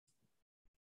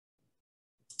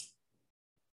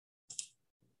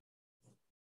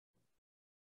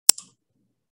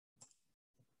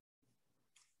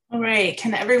All right,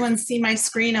 can everyone see my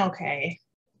screen okay?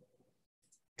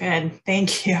 Good,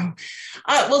 thank you.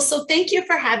 So thank you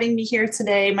for having me here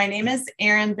today. My name is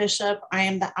Erin Bishop. I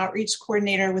am the Outreach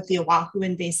Coordinator with the Oahu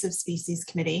Invasive Species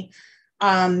Committee.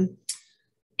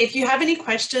 If you have any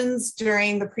questions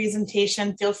during the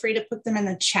presentation, feel free to put them in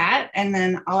the chat, and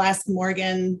then I'll ask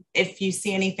Morgan if you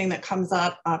see anything that comes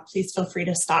up, please feel free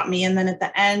to stop me. And then at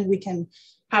the end, we can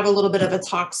have a little bit of a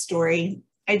talk story.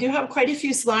 I do have quite a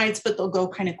few slides, but they'll go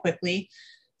kind of quickly.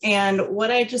 And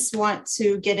what I just want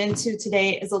to get into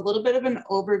today is a little bit of an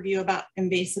overview about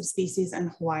invasive species in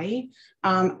Hawaii.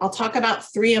 I'll talk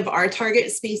about 3 of our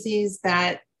target species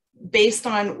that, based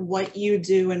on what you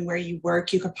do and where you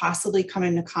work, you could possibly come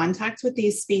into contact with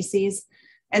these species.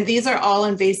 And these are all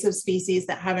invasive species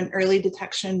that have an early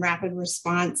detection, rapid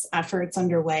response efforts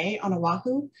underway on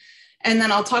Oahu. And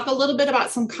then I'll talk a little bit about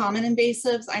some common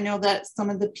invasives. I know that some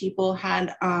of the people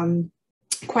had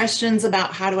questions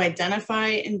about how to identify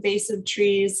invasive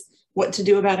trees, what to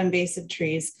do about invasive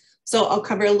trees. So I'll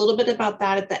cover a little bit about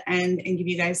that at the end and give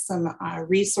you guys some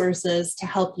resources to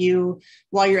help you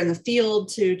while you're in the field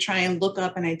to try and look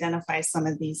up and identify some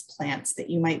of these plants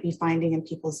that you might be finding in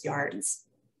people's yards.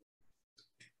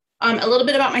 A little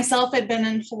bit about myself. I've been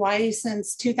in Hawaii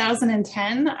since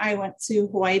 2010. I went to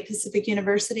Hawaii Pacific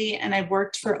University and I've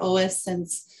worked for OISC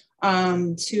since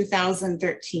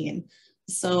 2013.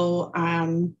 So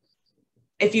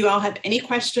if you all have any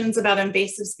questions about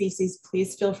invasive species,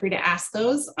 please feel free to ask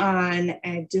those and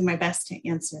I do my best to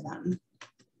answer them.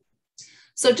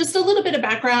 So just a little bit of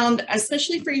background,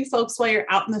 especially for you folks while you're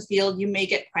out in the field, you may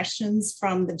get questions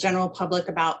from the general public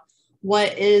about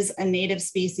what is a native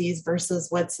species versus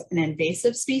what's an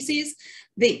invasive species.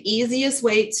 The easiest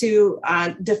way to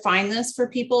define this for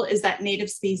people is that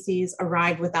native species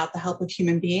arrive without the help of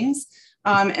human beings.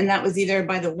 And that was either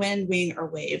by the wind, wing, or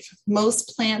wave.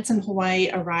 Most plants in Hawaii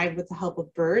arrived with the help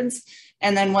of birds.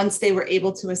 And then once they were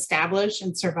able to establish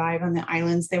and survive on the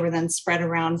islands, they were then spread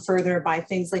around further by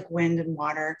things like wind and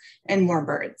water and more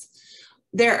birds.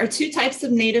 There are 2 types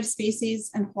of native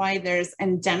species in Hawaii. There's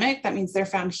endemic, that means they're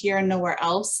found here and nowhere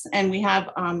else. And we have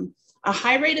a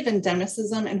high rate of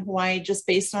endemicism in Hawaii just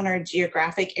based on our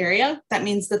geographic area. That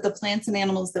means that the plants and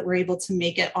animals that were able to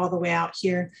make it all the way out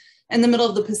here in the middle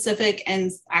of the Pacific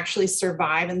and actually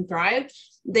survive and thrive,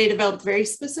 they developed very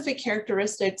specific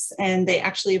characteristics and they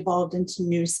actually evolved into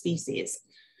new species.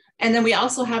 And then we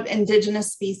also have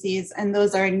indigenous species, and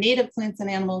those are native plants and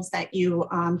animals that you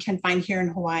can find here in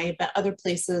Hawaii, but other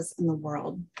places in the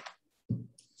world.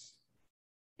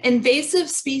 Invasive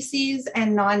species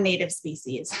and non-native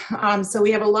species. So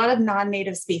we have a lot of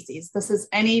non-native species. This is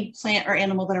any plant or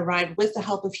animal that arrived with the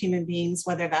help of human beings,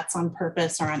 whether that's on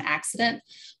purpose or on accident.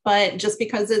 But just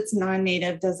because it's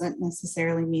non-native doesn't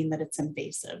necessarily mean that it's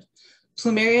invasive.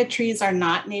 Plumeria trees are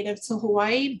not native to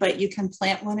Hawaii, but you can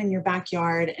plant one in your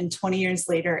backyard and 20 years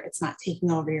later, it's not taking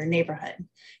over your neighborhood.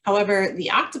 However, the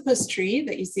octopus tree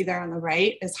that you see there on the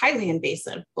right is highly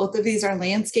invasive. Both of these are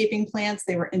landscaping plants.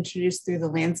 They were introduced through the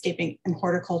landscaping and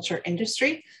horticulture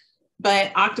industry.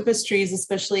 But octopus trees,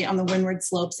 especially on the windward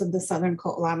slopes of the southern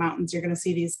Ko'ola Mountains, you're going to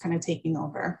see these kind of taking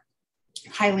over.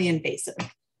 Highly invasive.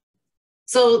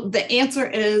 So the answer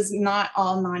is not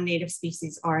all non-native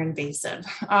species are invasive.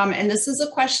 And this is a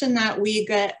question that we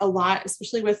get a lot,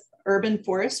 especially with urban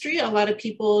forestry. A lot of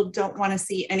people don't want to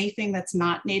see anything that's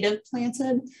not native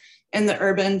planted in the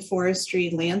urban forestry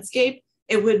landscape.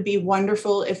 It would be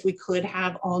wonderful if we could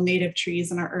have all native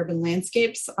trees in our urban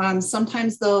landscapes.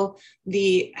 Sometimes though,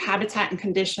 the habitat and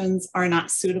conditions are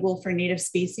not suitable for native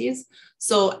species.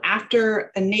 So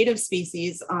after a native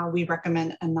species, we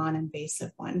recommend a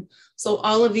non-invasive one. So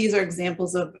all of these are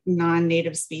examples of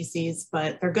non-native species,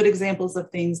 but they're good examples of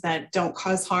things that don't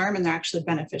cause harm and they're actually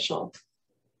beneficial.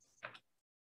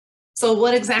 So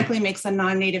what exactly makes a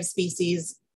non-native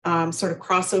species sort of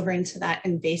crossover into that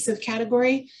invasive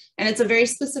category? And it's a very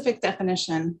specific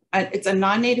definition. It's a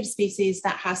non-native species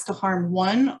that has to harm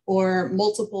one or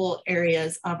multiple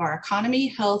areas of our economy,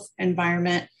 health,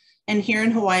 environment, and here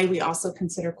in Hawaii, we also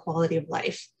consider quality of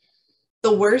life.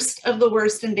 The worst of the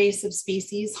worst invasive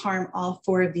species harm all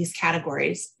 4 of these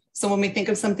categories. So when we think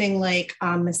of something like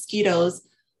mosquitoes,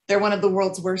 they're one of the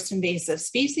world's worst invasive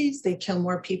species. They kill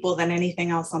more people than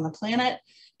anything else on the planet.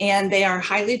 And they are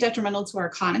highly detrimental to our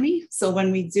economy. So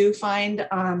when we do find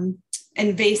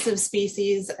invasive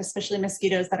species, especially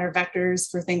mosquitoes that are vectors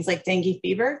for things like dengue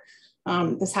fever,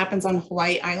 this happens on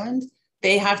Hawaii Island,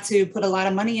 they have to put a lot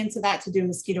of money into that to do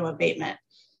mosquito abatement.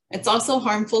 It's also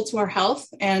harmful to our health,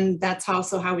 and that's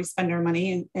also how we spend our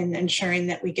money in ensuring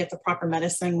that we get the proper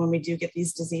medicine when we do get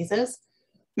these diseases.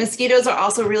 Mosquitoes are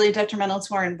also really detrimental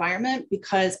to our environment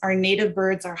because our native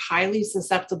birds are highly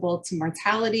susceptible to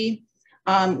mortality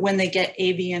when they get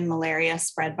avian malaria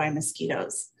spread by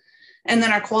mosquitoes. And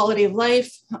then our quality of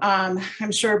life,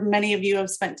 I'm sure many of you have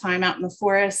spent time out in the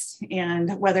forest,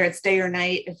 and whether it's day or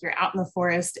night, if you're out in the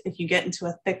forest, if you get into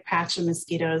a thick patch of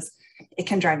mosquitoes, it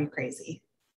can drive you crazy.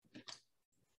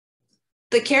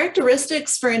 The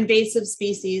characteristics for invasive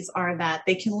species are that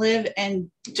they can live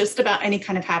in just about any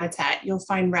kind of habitat. You'll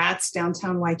find rats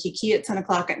downtown Waikiki at 10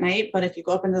 o'clock at night, but if you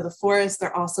go up into the forest,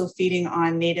 they're also feeding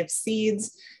on native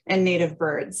seeds and native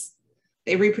birds.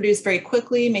 They reproduce very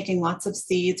quickly, making lots of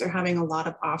seeds or having a lot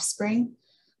of offspring.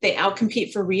 They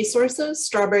outcompete for resources.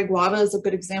 Strawberry guava is a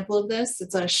good example of this.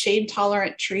 It's a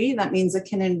shade-tolerant tree. That means it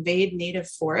can invade native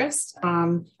forests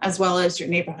as well as your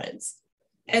neighborhoods.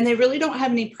 And they really don't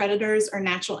have any predators or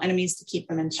natural enemies to keep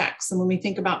them in check. So when we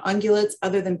think about ungulates,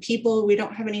 other than people, we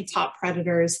don't have any top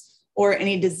predators or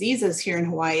any diseases here in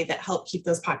Hawaii that help keep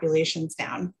those populations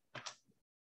down.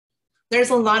 There's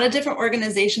a lot of different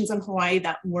organizations in Hawaii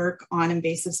that work on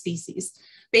invasive species.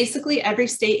 Basically, every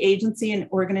state agency and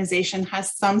organization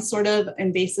has some sort of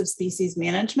invasive species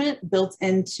management built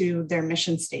into their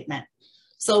mission statement.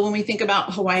 So when we think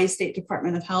about Hawaii State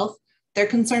Department of Health, they're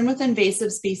concerned with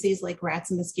invasive species like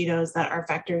rats and mosquitoes that are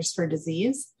vectors for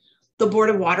disease. The Board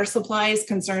of Water Supply is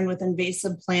concerned with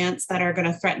invasive plants that are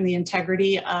going to threaten the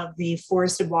integrity of the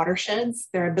forested watersheds,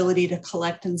 their ability to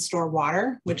collect and store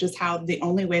water, which is how the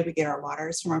only way we get our water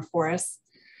is from our forests.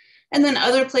 And then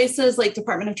other places like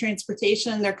Department of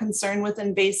Transportation, they're concerned with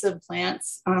invasive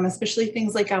plants, especially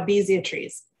things like albizia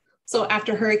trees. So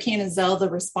after Hurricane Iselle, the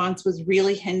response was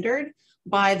really hindered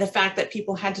by the fact that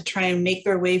people had to try and make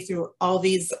their way through all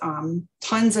these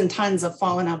tons and tons of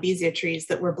fallen albizia trees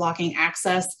that were blocking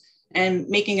access and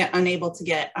making it unable to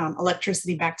get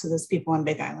electricity back to those people on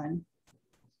Big Island.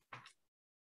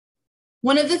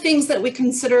 One of the things that we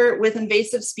consider with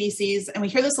invasive species, and we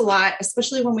hear this a lot,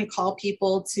 especially when we call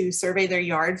people to survey their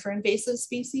yard for invasive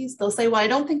species, they'll say, well, I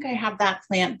don't think I have that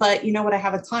plant, but you know what I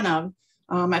have a ton of?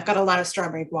 I've got a lot of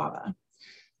strawberry guava.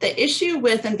 The issue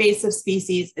with invasive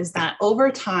species is that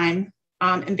over time,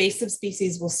 invasive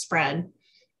species will spread.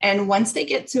 And once they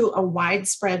get to a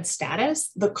widespread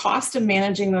status, the cost of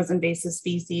managing those invasive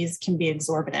species can be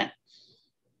exorbitant.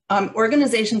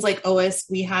 Organizations like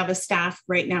OISC, we have a staff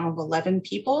right now of 11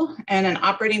 people and an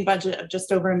operating budget of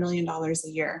just over $1 million a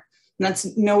year. And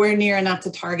that's nowhere near enough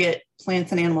to target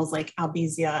plants and animals like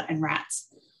albizia and rats.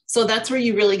 So that's where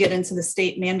you really get into the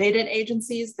state mandated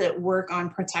agencies that work on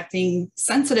protecting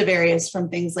sensitive areas from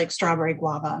things like strawberry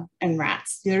guava and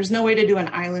rats. There's no way to do an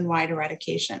island-wide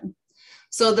eradication.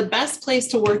 So the best place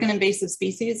to work in invasive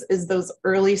species is those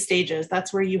early stages.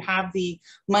 That's where you have the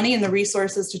money and the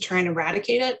resources to try and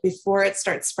eradicate it before it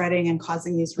starts spreading and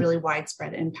causing these really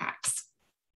widespread impacts.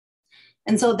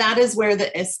 And so that is where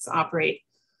the OISCs operate.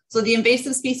 So the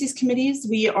invasive species committees,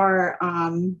 we are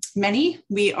many.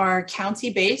 We are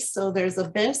county-based. So there's a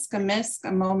BISC, a MISC,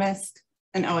 a MOMISC,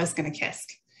 an OISC, and a KISC.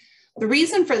 The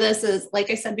reason for this is, like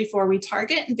I said before, we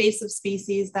target invasive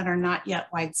species that are not yet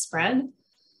widespread.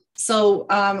 So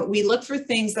we look for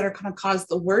things that are going to cause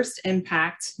the worst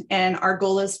impact, and our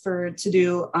goal is to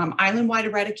do island-wide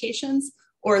eradications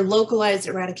or localized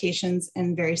eradications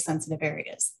in very sensitive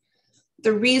areas.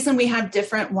 The reason we have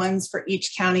different ones for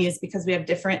each county is because we have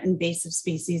different invasive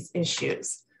species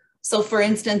issues. So for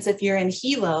instance, if you're in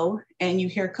Hilo and you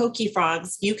hear coqui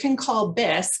frogs, you can call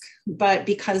BISC, but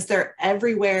because they're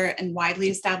everywhere and widely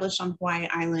established on Hawaii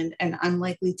Island and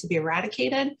unlikely to be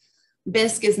eradicated,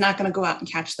 BISC is not going to go out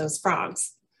and catch those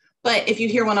frogs. But if you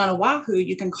hear one on Oahu,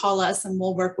 you can call us and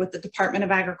we'll work with the Department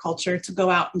of Agriculture to go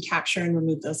out and capture and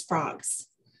remove those frogs.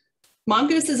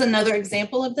 Mongoose is another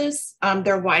example of this.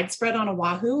 They're widespread on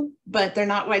Oahu, but they're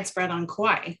not widespread on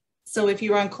Kauai. So if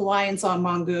you were on Kauai and saw a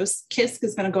mongoose, KISC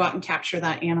is going to go out and capture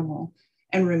that animal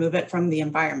and remove it from the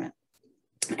environment.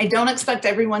 I don't expect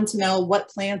everyone to know what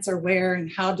plants are where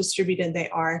and how distributed they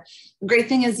are. The great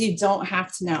thing is you don't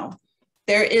have to know.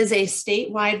 There is a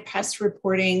statewide pest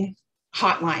reporting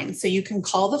hotline. So you can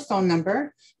call the phone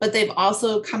number, but they've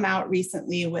also come out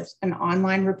recently with an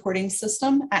online reporting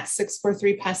system at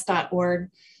 643pest.org.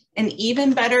 And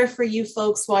even better for you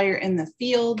folks while you're in the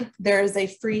field, there is a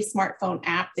free smartphone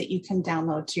app that you can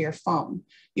download to your phone.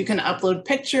 You can upload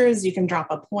pictures, you can drop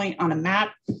a point on a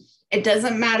map. It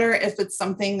doesn't matter if it's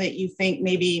something that you think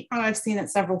maybe, oh, I've seen it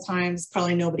several times,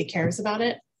 probably nobody cares about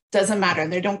it. Doesn't matter,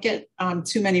 they don't get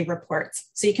too many reports.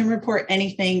 So you can report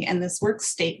anything, and this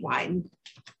works statewide.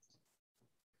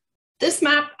 This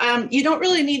map, you don't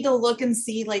really need to look and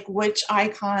see like which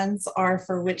icons are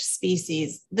for which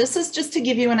species. This is just to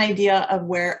give you an idea of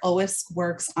where OISC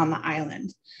works on the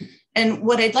island. And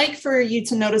what I'd like for you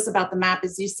to notice about the map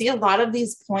is you see a lot of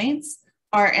these points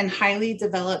are in highly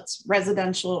developed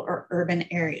residential or urban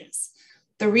areas.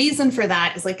 The reason for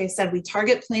that is, like I said, we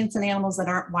target plants and animals that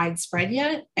aren't widespread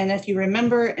yet. And if you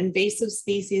remember, invasive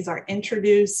species are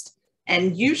introduced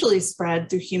and usually spread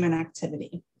through human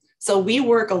activity. So we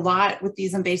work a lot with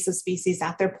these invasive species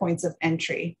at their points of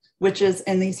entry, which is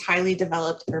in these highly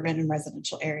developed urban and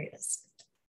residential areas.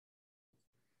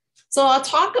 So I'll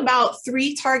talk about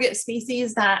 3 target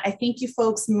species that I think you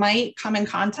folks might come in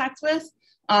contact with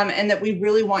and that we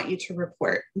really want you to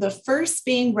report. The first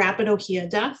being rapid ohia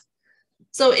death.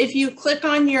 So if you click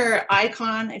on your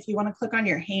icon, if you want to click on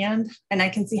your hand, and I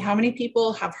can see how many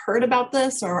people have heard about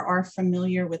this or are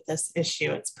familiar with this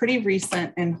issue. It's pretty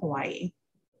recent in Hawaii.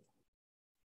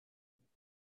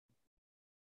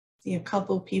 See a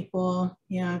couple people,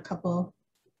 yeah, a couple.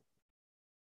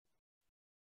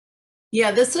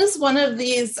 Yeah, this is one of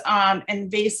these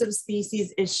invasive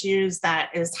species issues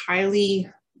that is highly,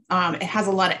 it has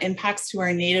a lot of impacts to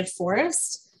our native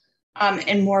forest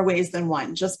in more ways than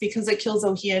one. Just because it kills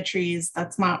ohia trees,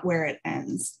 that's not where it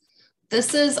ends.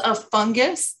 This is a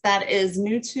fungus that is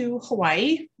new to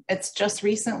Hawaii. It's just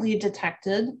recently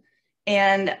detected,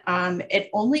 and it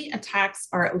only attacks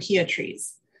our ohia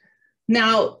trees.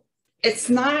 Now,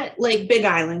 it's not like Big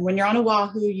Island. When you're on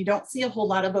Oahu, you don't see a whole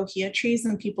lot of ohia trees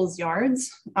in people's yards,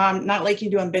 not like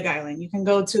you do on Big Island. You can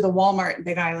go to the Walmart in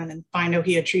Big Island and find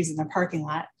ohia trees in their parking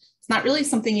lot. It's not really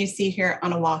something you see here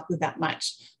on Oahu that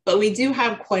much, but we do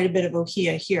have quite a bit of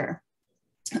ohia here.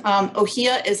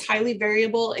 Ohia is highly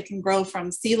variable. It can grow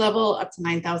from sea level up to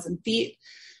 9,000 feet,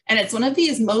 and it's one of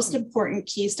these most important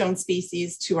keystone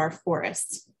species to our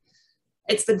forests.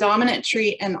 It's the dominant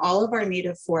tree in all of our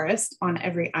native forests on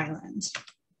every island.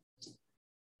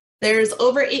 There's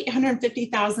over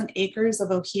 850,000 acres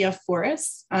of ohia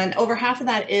forests, and over half of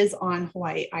that is on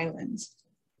Hawaii Island.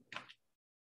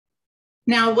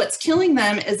 Now, what's killing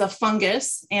them is a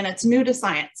fungus, and it's new to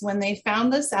science. When they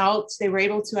found this out, they were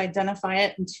able to identify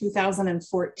it in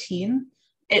 2014.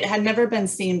 It had never been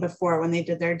seen before when they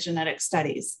did their genetic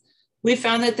studies. We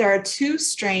found that there are 2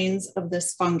 strains of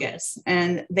this fungus,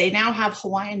 and they now have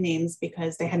Hawaiian names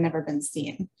because they had never been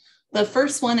seen. The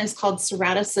first one is called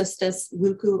Ceratocystis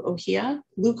leuco ohia.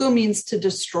 Leuco means to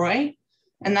destroy,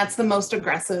 and that's the most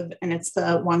aggressive, and it's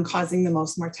the one causing the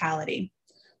most mortality.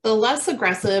 The less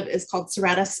aggressive is called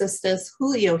Ceratocystis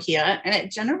huliohia, and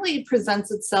it generally presents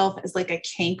itself as like a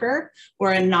canker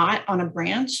or a knot on a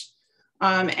branch.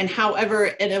 And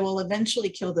however, it will eventually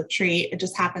kill the tree. It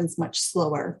just happens much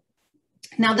slower.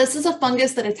 Now, this is a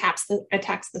fungus that attacks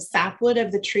the sapwood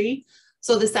of the tree.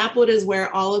 So the sapwood is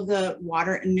where all of the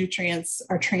water and nutrients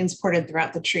are transported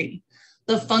throughout the tree.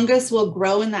 The fungus will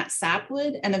grow in that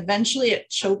sapwood, and eventually it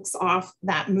chokes off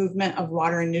that movement of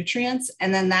water and nutrients.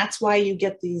 And then that's why you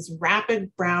get these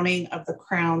rapid browning of the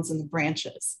crowns and the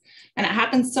branches. And it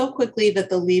happens so quickly that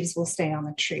the leaves will stay on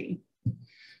the tree.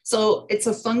 So it's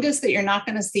a fungus that you're not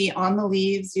going to see on the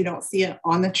leaves. You don't see it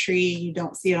on the tree. You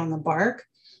don't see it on the bark.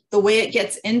 The way it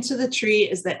gets into the tree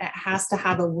is that it has to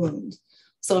have a wound.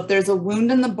 So if there's a wound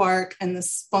in the bark and the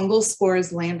fungal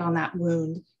spores land on that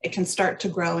wound, it can start to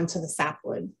grow into the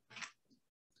sapwood.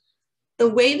 The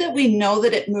way that we know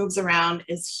that it moves around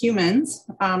is humans,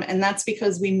 and that's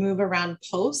because we move around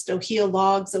post, ohia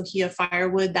logs, ohia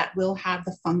firewood that will have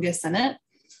the fungus in it.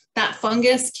 That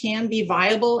fungus can be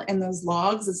viable in those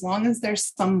logs as long as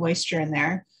there's some moisture in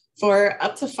there for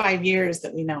up to 5 years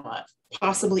that we know of,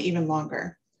 possibly even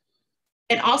longer.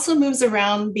 It also moves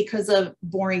around because of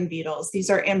boring beetles. These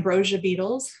are ambrosia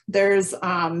beetles. There's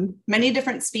many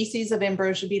different species of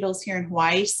ambrosia beetles here in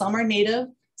Hawaii. Some are native,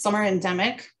 some are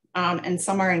endemic, and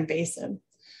some are invasive.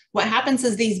 What happens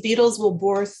is these beetles will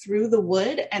bore through the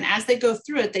wood, and as they go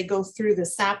through it, they go through the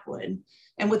sapwood.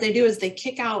 And what they do is they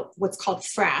kick out what's called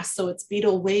frass. So it's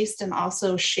beetle waste and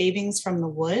also shavings from the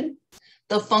wood.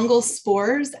 The fungal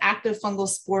spores, active fungal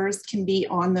spores, can be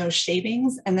on those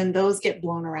shavings, and then those get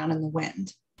blown around in the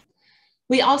wind.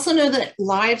 We also know that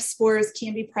live spores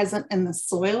can be present in the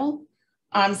soil.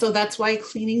 So that's why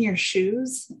cleaning your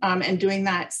shoes and doing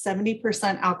that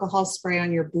 70% alcohol spray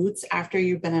on your boots after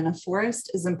you've been in a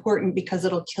forest is important, because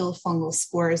it'll kill fungal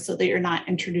spores so that you're not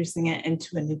introducing it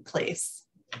into a new place.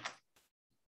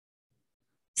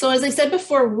 So as I said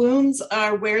before, wounds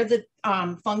are where the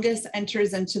fungus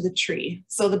enters into the tree.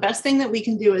 So the best thing that we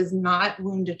can do is not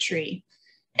wound a tree.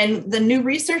 And the new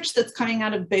research that's coming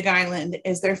out of Big Island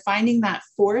is they're finding that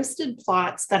forested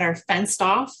plots that are fenced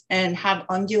off and have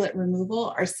ungulate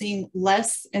removal are seeing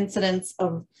less incidence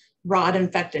of rod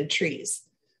infected trees.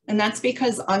 And that's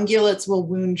because ungulates will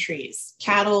wound trees.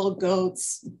 Cattle,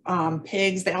 goats,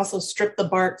 pigs, they also strip the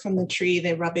bark from the tree,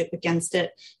 they rub it against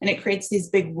it, and it creates these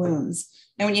big wounds.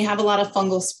 And when you have a lot of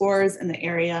fungal spores in the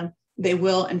area, they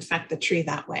will infect the tree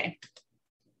that way.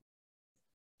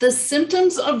 The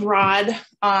symptoms of rod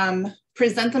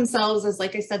present themselves as,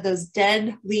 like I said, those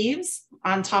dead leaves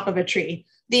on top of a tree.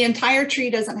 The entire tree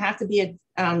doesn't have to be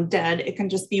dead. It can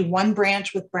just be one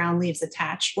branch with brown leaves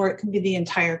attached, or it can be the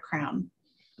entire crown.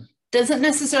 Doesn't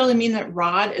necessarily mean that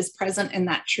rod is present in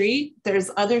that tree. There's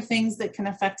other things that can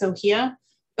affect ohia,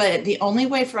 but the only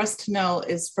way for us to know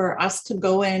is for us to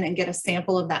go in and get a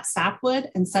sample of that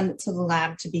sapwood and send it to the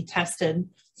lab to be tested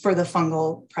for the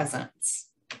fungal presence.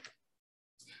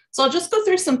 So I'll just go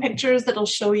through some pictures that'll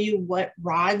show you what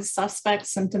rod suspect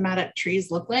symptomatic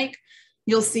trees look like.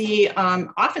 You'll see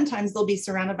oftentimes they'll be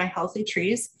surrounded by healthy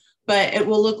trees, but it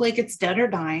will look like it's dead or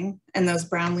dying and those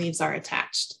brown leaves are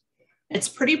attached. It's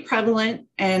pretty prevalent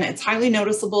and it's highly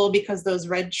noticeable because those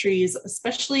red trees,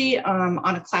 especially on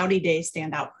a cloudy day,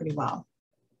 stand out pretty well.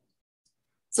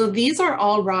 So these are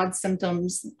all rod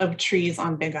symptoms of trees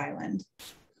on Big Island.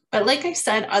 But like I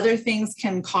said, other things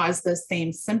can cause the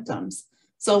same symptoms.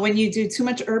 So when you do too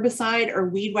much herbicide or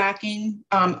weed whacking,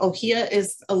 ohia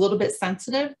is a little bit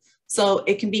sensitive, so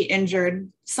it can be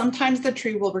injured. Sometimes the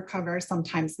tree will recover,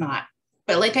 sometimes not.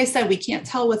 But like I said, we can't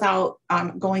tell without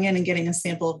going in and getting a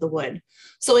sample of the wood.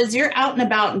 So as you're out and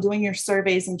about and doing your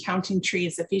surveys and counting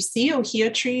trees, if you see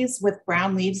ohia trees with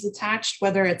brown leaves attached,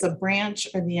 whether it's a branch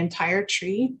or the entire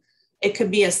tree, it could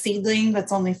be a seedling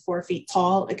that's only 4 feet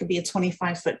tall. It could be a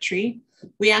 25-foot tree.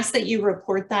 We ask that you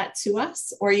report that to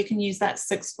us, or you can use that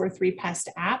 643 Pest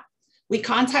app. We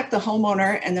contact the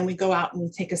homeowner and then we go out and we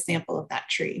take a sample of that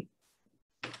tree.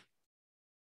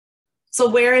 So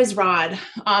where is rod?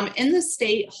 In the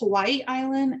state, Hawaii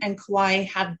Island and Kauai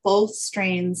have both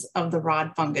strains of the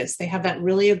rod fungus. They have that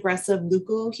really aggressive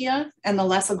leuco-ohia and the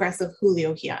less aggressive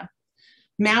huli-ohia.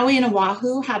 Maui and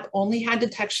Oahu have only had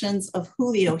detections of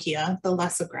huli-ohia, the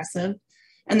less aggressive,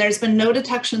 and there's been no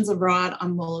detections of rod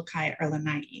on Molokai or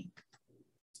Lanai.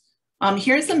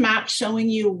 Here's a map showing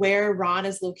you where rod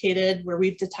is located, where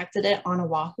we've detected it on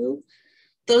Oahu.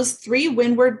 Those 3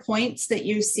 windward points that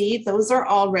you see, those are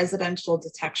all residential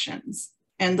detections.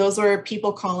 And those are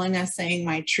people calling us saying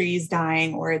my tree's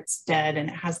dying or it's dead and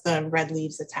it has the red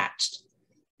leaves attached.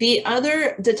 The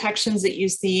other detections that you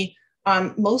see,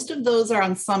 most of those are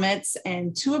on summits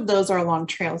and 2 of those are along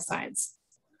trail sides.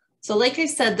 So like I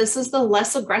said, this is the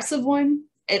less aggressive one.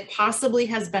 It possibly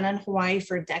has been in Hawaii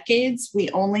for decades. We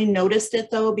only noticed it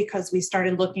though because we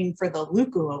started looking for the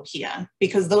leuco-ohia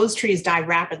because those trees die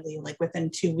rapidly, like within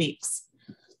 2 weeks.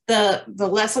 The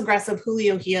less aggressive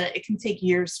huli-ohia, it can take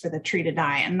years for the tree to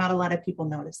die, and not a lot of people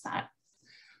notice that.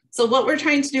 So what we're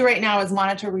trying to do right now is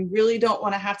monitor. We really don't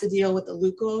want to have to deal with the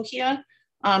leuco-ohia.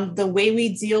 The way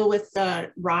we deal with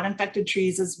the rod infected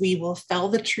trees is we will fell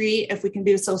the tree if we can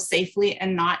do so safely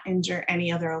and not injure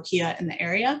any other ohia in the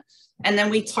area. And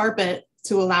then we tarp it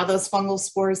to allow those fungal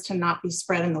spores to not be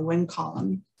spread in the wind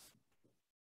column.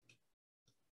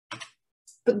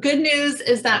 The good news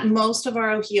is that most of our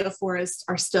ohia forests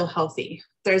are still healthy.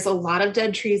 There's a lot of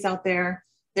dead trees out there.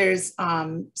 There's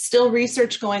still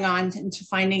research going on into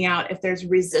finding out if there's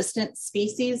resistant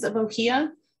species of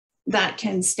ohia that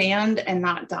can stand and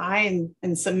not die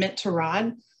and submit to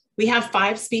rod. We have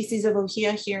 5 species of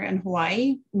ohia here in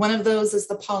Hawaii. One of those is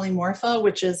the polymorpha,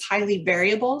 which is highly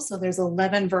variable. So there's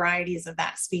 11 varieties of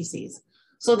that species.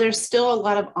 So there's still a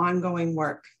lot of ongoing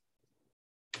work.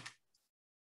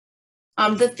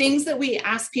 The things that we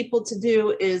ask people to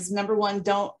do is, number 1,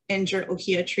 don't injure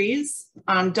ohia trees.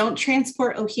 Don't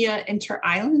transport ohia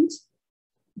inter-island.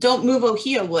 Don't move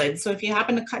ohia wood. So if you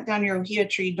happen to cut down your ohia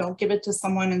tree, don't give it to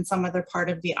someone in some other part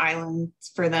of the island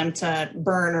for them to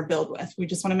burn or build with. We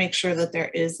just want to make sure that there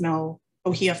is no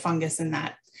ohia fungus in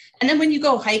that. And then when you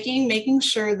go hiking, making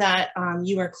sure that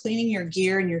you are cleaning your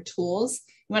gear and your tools.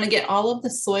 You want to get all of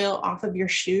the soil off of your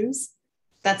shoes.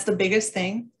 That's the biggest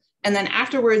thing. And then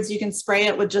afterwards, you can spray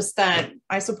it with just that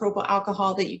isopropyl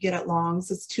alcohol that you get at Long's.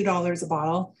 It's $2 a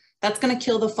bottle. That's going to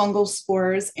kill the fungal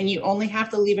spores, and you only have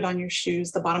to leave it on your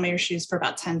shoes, the bottom of your shoes, for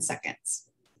about 10 seconds.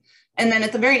 And then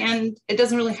at the very end, it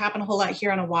doesn't really happen a whole lot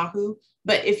here on Oahu,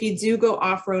 but if you do go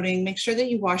off-roading, make sure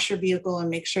that you wash your vehicle and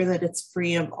make sure that it's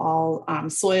free of all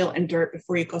soil and dirt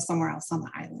before you go somewhere else on the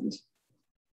island.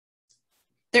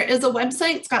 There is a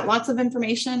website, it's got lots of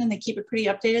information and they keep it pretty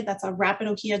updated. That's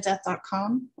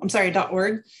rapidohiadeath.com, I'm sorry,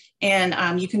 .org.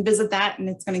 And you can visit that and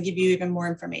it's gonna give you even more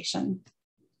information.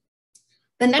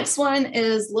 The next one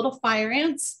is little fire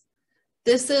ants.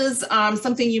 This is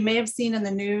something you may have seen in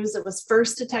the news. It was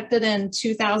first detected in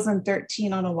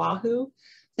 2013 on Oahu.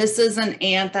 This is an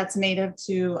ant that's native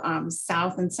to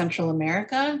South and Central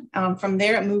America. From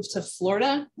there, it moved to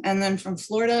Florida. And then from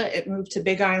Florida, it moved to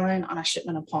Big Island on a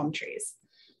shipment of palm trees.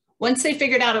 Once they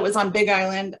figured out it was on Big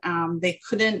Island,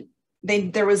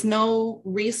 there was no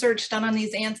research done on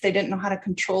these ants. They didn't know how to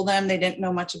control them. They didn't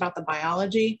know much about the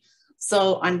biology.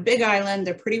 So on Big Island,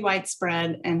 they're pretty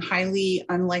widespread and highly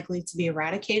unlikely to be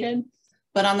eradicated.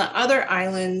 But on the other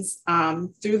islands,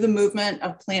 through the movement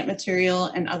of plant material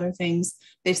and other things,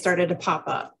 they started to pop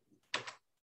up.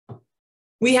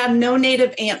 We have no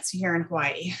native ants here in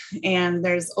Hawaii, and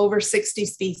there's over 60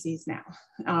 species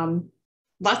now.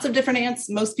 Lots of different ants.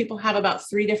 Most people have about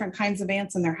 3 different kinds of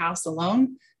ants in their house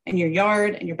alone. In your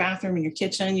yard, in your bathroom, in your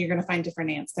kitchen, you're gonna find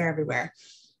different ants. They're everywhere.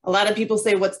 A lot of people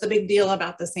say, what's the big deal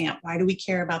about this ant? Why do we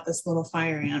care about this little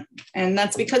fire ant? And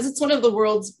that's because it's one of the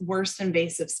world's worst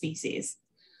invasive species.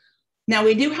 Now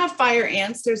we do have fire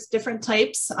ants. There's different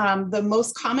types. The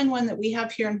most common one that we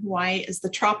have here in Hawaii is the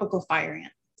tropical fire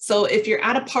ant. So if you're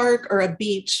at a park or a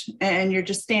beach and you're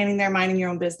just standing there minding your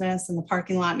own business in the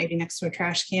parking lot, maybe next to a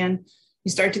trash can, you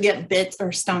start to get bit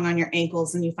or stung on your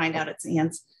ankles and you find out it's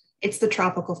ants. It's the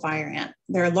tropical fire ant.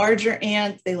 They're a larger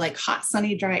ant. They like hot,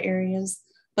 sunny, dry areas.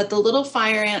 But the little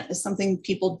fire ant is something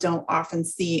people don't often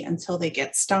see until they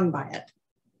get stung by it.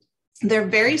 They're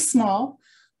very small.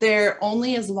 They're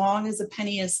only as long as a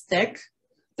penny is thick.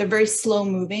 They're very slow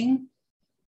moving.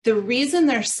 The reason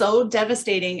they're so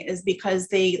devastating is because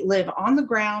they live on the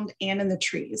ground and in the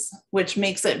trees, which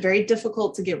makes it very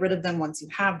difficult to get rid of them once you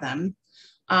have them.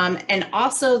 And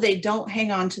also they don't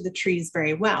hang on to the trees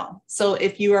very well. So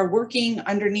if you are working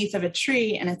underneath of a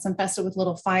tree and it's infested with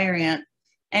little fire ant,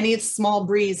 any small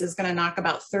breeze is going to knock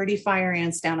about 30 fire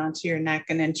ants down onto your neck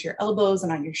and into your elbows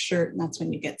and on your shirt, and that's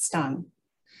when you get stung.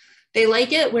 They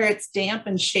like it where it's damp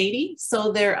and shady,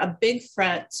 so they're a big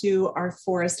threat to our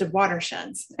forested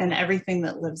watersheds and everything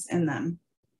that lives in them.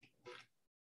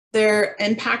 They're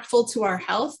impactful to our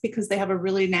health because they have a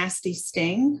really nasty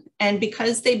sting, and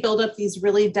because they build up these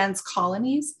really dense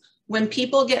colonies. When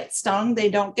people get stung, they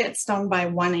don't get stung by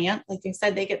one ant. Like I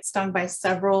said, they get stung by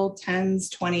several 10s,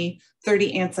 20,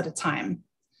 30 ants at a time.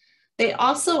 They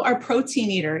also are protein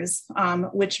eaters,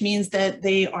 which means that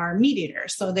they are meat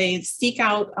eaters. So they seek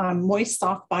out moist,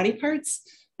 soft body parts.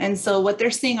 And so what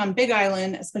they're seeing on Big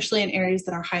Island, especially in areas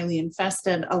that are highly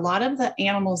infested, a lot of the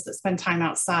animals that spend time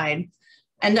outside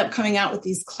end up coming out with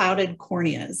these clouded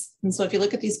corneas. And so if you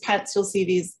look at these pets, you'll see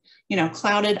these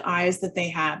clouded eyes that they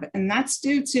have. And that's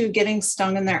due to getting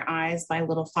stung in their eyes by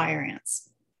little fire ants.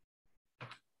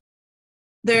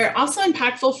 They're also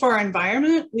impactful for our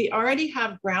environment. We already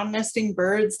have ground nesting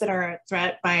birds that are a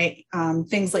threat by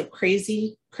things like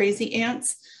crazy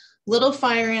ants. Little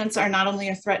fire ants are not only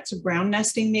a threat to ground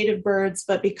nesting native birds,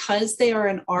 but because they are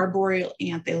an arboreal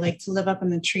ant, they like to live up in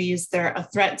the trees, they're a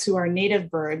threat to our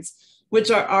native birds, which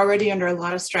are already under a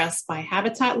lot of stress by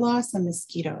habitat loss and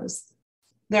mosquitoes.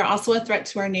 They're also a threat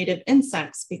to our native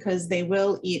insects because they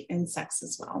will eat insects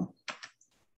as well.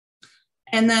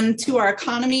 And then to our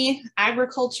economy,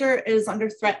 agriculture is under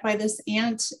threat by this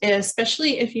ant,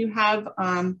 especially if you have,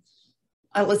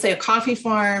 let's say a coffee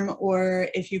farm, or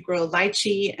if you grow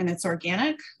lychee and it's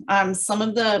organic. Some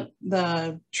of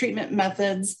the treatment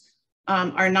methods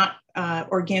are not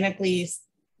organically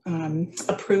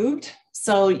approved.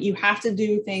 So you have to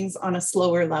do things on a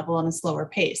slower level and a slower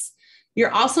pace.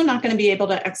 You're also not going to be able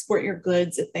to export your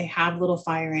goods if they have little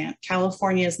fire ant.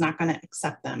 California is not going to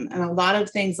accept them. And a lot of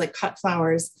things like cut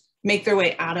flowers make their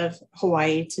way out of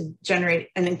Hawaii to generate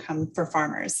an income for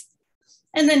farmers.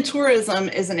 And then tourism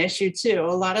is an issue too.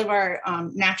 A lot of our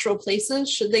natural places,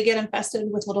 should they get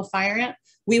infested with little fire ant,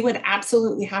 we would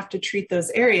absolutely have to treat those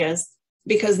areas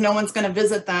because no one's going to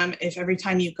visit them if every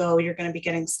time you go, you're going to be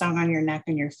getting stung on your neck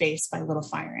and your face by little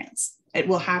fire ants. It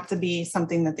will have to be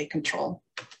something that they control.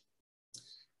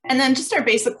 And then just our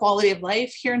basic quality of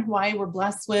life. Here in Hawaii, we're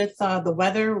blessed with the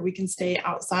weather where we can stay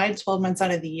outside 12 months out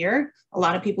of the year. A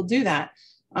lot of people do that.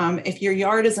 If your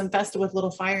yard is infested with little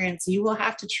fire ants, you will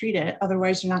have to treat it.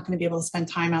 Otherwise, you're not going to be able to spend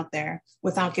time out there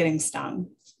without getting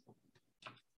stung.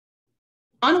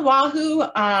 On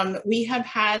Oahu, we have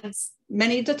had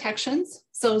many detections.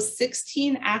 So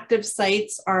 16 active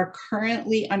sites are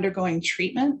currently undergoing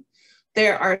treatment.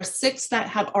 There are 6 that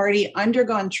have already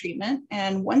undergone treatment.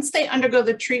 And once they undergo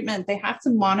the treatment, they have to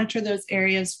monitor those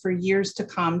areas for years to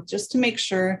come just to make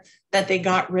sure that they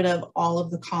got rid of all of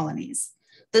the colonies.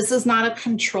 This is not a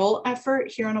control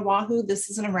effort here on Oahu. This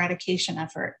is an eradication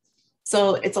effort.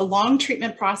 So it's a long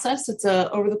treatment process. It's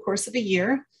over the course of a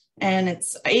year, and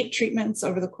it's 8 treatments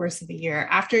over the course of a year.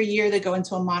 After a year, they go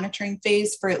into a monitoring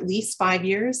phase for at least 5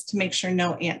 years to make sure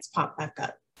no ants pop back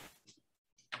up.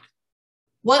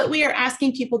 What we are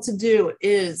asking people to do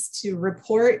is to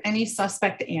report any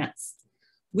suspect ants.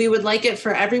 We would like it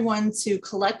for everyone to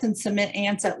collect and submit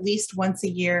ants at least once a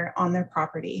year on their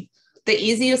property. The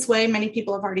easiest way, many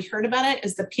people have already heard about it,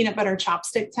 is the peanut butter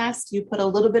chopstick test. You put a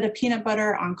little bit of peanut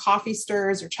butter on coffee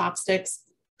stirrers or chopsticks,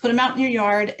 put them out in your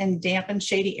yard in damp and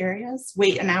shady areas,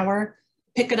 wait an hour,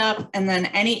 pick it up, and then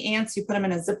any ants, you put them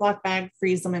in a Ziploc bag,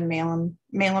 freeze them, and mail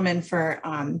them in for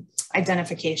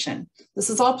identification.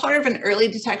 This is all part of an early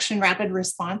detection rapid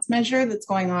response measure that's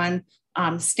going on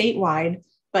statewide,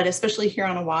 but especially here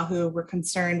on Oahu, we're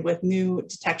concerned with new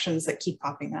detections that keep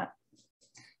popping up.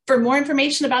 For more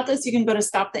information about this, you can go to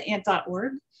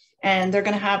stoptheant.org, and they're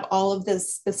going to have all of the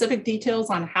specific details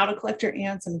on how to collect your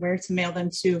ants and where to mail them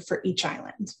to for each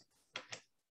island.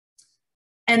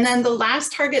 And then the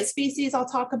last target species I'll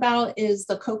talk about is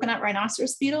the coconut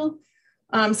rhinoceros beetle.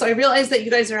 So I realize that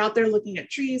you guys are out there looking at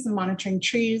trees and monitoring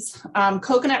trees.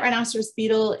 Coconut rhinoceros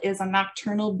beetle is a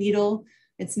nocturnal beetle.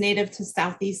 It's native to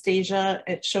Southeast Asia.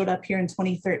 It showed up here in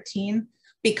 2013.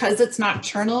 Because it's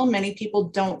nocturnal, many people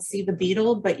don't see the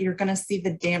beetle, but you're gonna see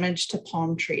the damage to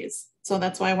palm trees. So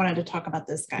that's why I wanted to talk about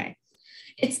this guy.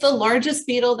 It's the largest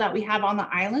beetle that we have on the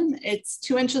island. It's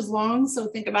 2 inches long, so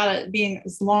think about it being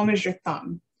as long as your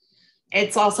thumb.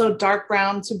 It's also dark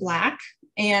brown to black,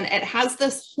 and it has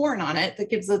this horn on it that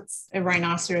gives it a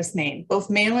rhinoceros name. Both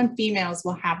male and females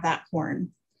will have that horn.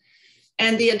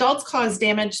 And the adults cause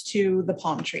damage to the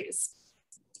palm trees.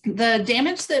 The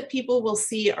damage that people will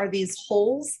see are these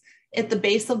holes at the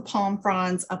base of palm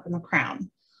fronds up in the crown.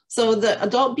 So the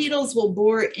adult beetles will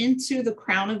bore into the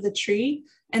crown of the tree,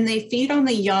 and they feed on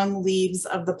the young leaves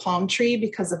of the palm tree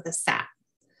because of the sap.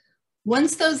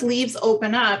 Once those leaves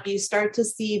open up, you start to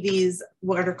see these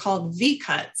what are called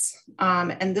V-cuts.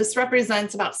 And this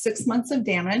represents about 6 months of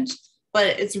damage,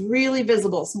 but it's really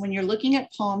visible. So when you're looking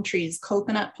at palm trees,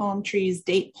 coconut palm trees,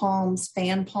 date palms,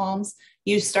 fan palms,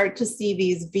 you start to see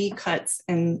these V-cuts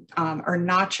and or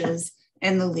notches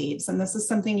in the leaves. And this is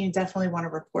something you definitely want to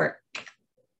report.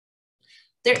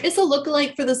 There is a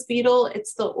lookalike for this beetle.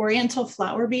 It's the oriental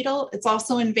flower beetle. It's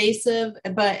also invasive,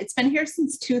 but it's been here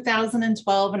since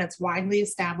 2012 and it's widely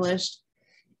established.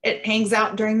 It hangs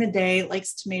out during the day. It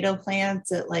likes tomato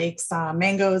plants. It likes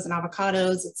mangoes and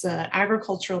avocados. It's an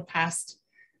agricultural pest.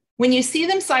 When you see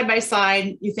them side by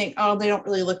side, you think, oh, they don't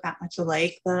really look that much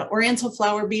alike. The oriental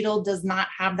flower beetle does not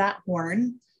have that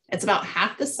horn. It's about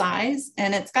half the size,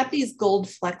 and it's got these gold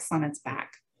flecks on its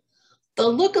back. The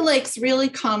lookalikes really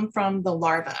come from the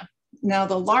larva. Now,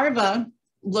 the larvae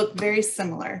look very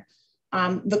similar.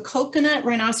 The coconut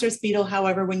rhinoceros beetle,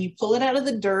 however, when you pull it out of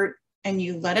the dirt and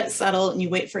you let it settle and you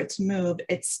wait for it to move,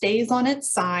 it stays on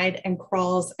its side and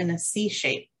crawls in a C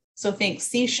shape. So think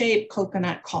C shape,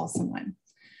 coconut, call someone.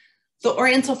 The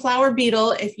oriental flower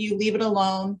beetle, if you leave it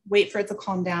alone, wait for it to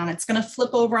calm down, it's going to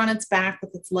flip over on its back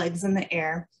with its legs in the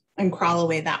air and crawl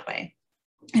away that way.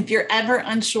 If you're ever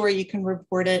unsure, you can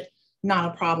report it.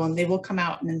 Not a problem. They will come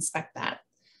out and inspect that.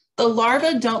 The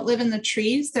larvae don't live in the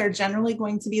trees. They're generally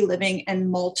going to be living in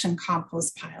mulch and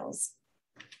compost piles.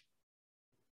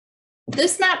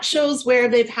 This map shows where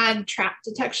they've had trap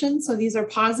detection. So these are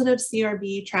positive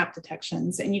CRB trap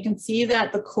detections. And you can see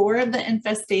that the core of the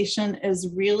infestation is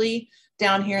really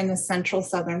down here in the central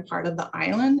southern part of the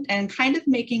island and kind of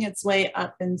making its way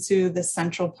up into the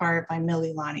central part by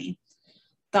Mililani.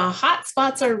 The hot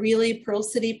spots are really Pearl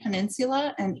City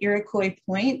Peninsula and Iroquois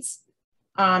Points.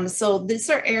 So these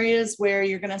are areas where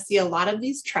you're going to see a lot of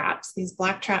these traps, these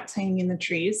black traps hanging in the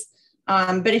trees.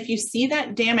 But if you see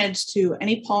that damage to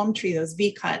any palm tree, those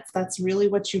V-cuts, that's really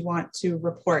what you want to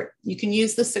report. You can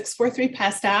use the 643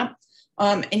 Pest app,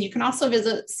 and you can also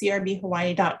visit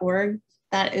crbhawaii.org.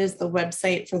 That is the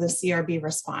website for the CRB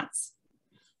response.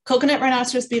 Coconut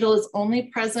rhinoceros beetle is only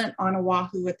present on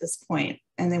Oahu at this point,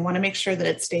 and they want to make sure that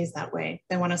it stays that way.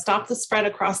 They want to stop the spread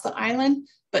across the island,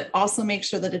 but also make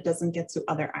sure that it doesn't get to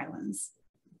other islands.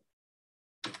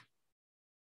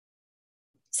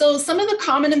 So some of the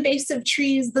common invasive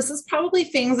trees, this is probably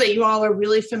things that you all are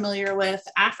really familiar with.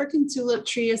 African tulip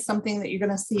tree is something that you're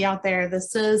going to see out there.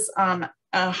 This is a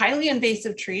highly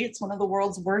invasive tree. It's one of the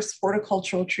world's worst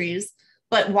horticultural trees,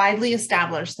 but widely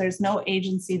established. There's no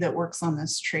agency that works on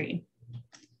this tree.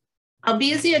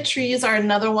 Albizia trees are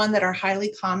another one that are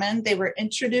highly common. They were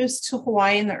introduced to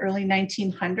Hawaii in the early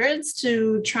 1900s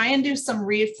to try and do some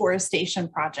reforestation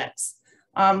projects.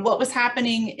 What was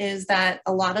happening is that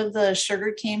a lot of the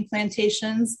sugarcane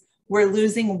plantations were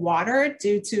losing water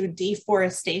due to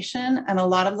deforestation and a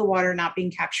lot of the water not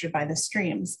being captured by the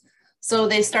streams. So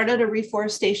they started a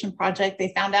reforestation project.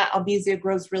 They found out albizia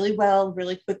grows really well,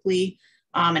 really quickly,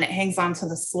 and it hangs onto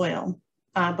the soil.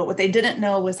 But what they didn't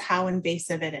know was how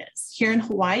invasive it is. Here in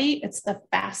Hawaii, it's the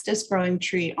fastest growing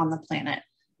tree on the planet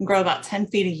and grow about 10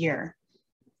 feet a year.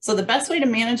 So the best way to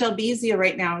manage albizia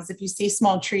right now is if you see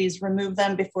small trees, remove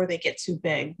them before they get too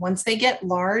big. Once they get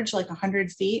large, like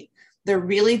 100 feet, they're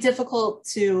really difficult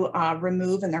to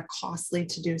remove and they're costly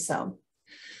to do so.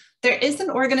 There is an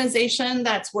organization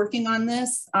that's working on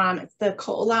this. It's the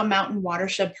Ko'olau Mountain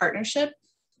Watershed Partnership.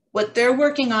 What they're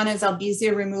working on is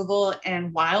albizia removal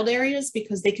in wild areas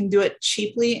because they can do it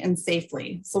cheaply and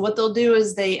safely. So what they'll do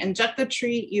is they inject the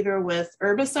tree either with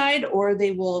herbicide or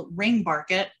they will ring bark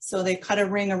it. So they cut a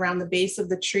ring around the base of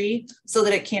the tree so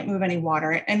that it can't move any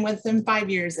water. And within 5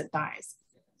 years, it dies.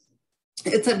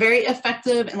 It's a very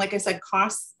effective and, like I said,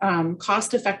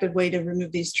 cost-effective way to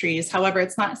remove these trees. However,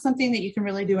 it's not something that you can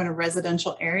really do in a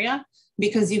residential area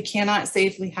because you cannot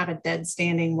safely have a dead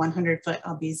standing 100-foot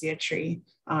albizia tree.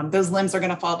 Those limbs are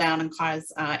going to fall down and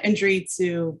cause injury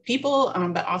to people,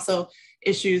 but also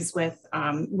issues with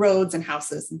roads and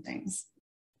houses and things.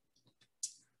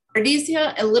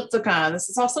 Ardisia elliptica, this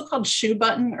is also called shoe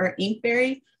button or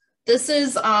inkberry. This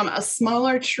is a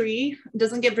smaller tree. It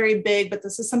doesn't get very big, but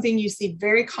this is something you see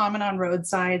very common on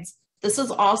roadsides. This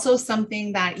is also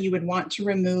something that you would want to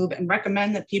remove and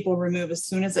recommend that people remove as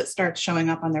soon as it starts showing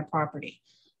up on their property.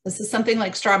 This is something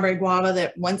like strawberry guava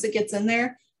that once it gets in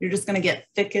there, you're just going to get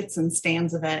thickets and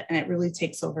stands of it, and it really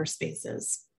takes over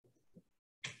spaces.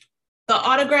 The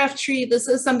autograph tree, this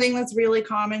is something that's really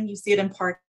common. You see it in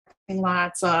parking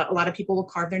lots. A lot of people will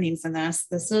carve their names in this.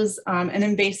 This is an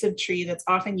invasive tree that's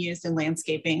often used in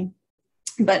landscaping,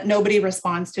 but nobody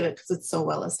responds to it because it's so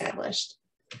well established.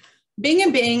 Bing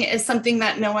and Bing is something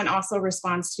that no one also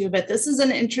responds to, but this is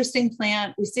an interesting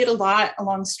plant. We see it a lot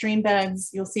along stream beds.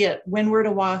 You'll see it windward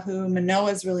Oahu.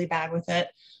 Manoa is really bad with it.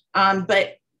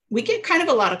 But we get kind of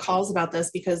a lot of calls about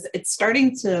this because it's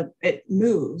starting to, it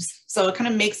moves. So it kind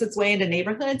of makes its way into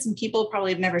neighborhoods and people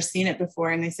probably have never seen it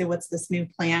before. And they say, what's this new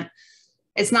plant?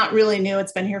 It's not really new.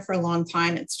 It's been here for a long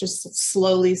time. It's just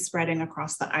slowly spreading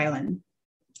across the island.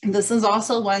 And this is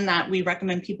also one that we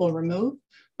recommend people remove,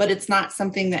 but it's not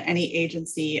something that any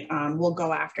agency will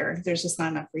go after. There's just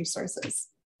not enough resources.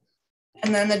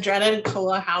 And then the dreaded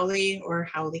koa haole or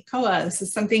haole koa. This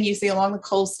is something you see along the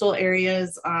coastal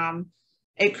areas.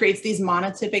 It creates these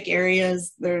monotypic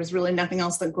areas. There's really nothing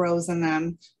else that grows in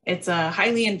them. It's a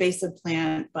highly invasive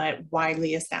plant, but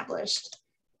widely established.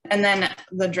 And then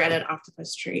the dreaded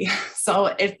octopus tree. So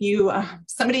if you,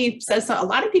 somebody says, so a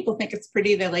lot of people think it's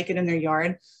pretty, they like it in their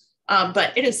yard,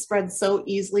 but it is spread so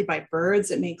easily by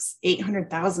birds. It makes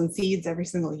 800,000 seeds every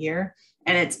single year.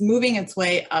 And it's moving its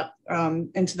way up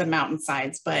into the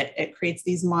mountainsides, but it creates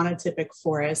these monotypic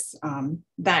forests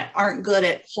that aren't good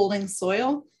at holding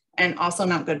soil and also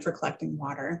not good for collecting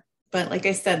water. But like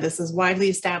I said, this is widely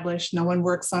established. No one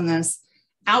works on this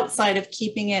outside of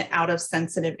keeping it out of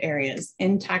sensitive areas.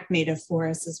 Intact native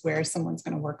forests is where someone's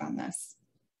going to work on this.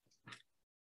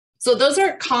 So those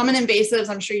are common invasives.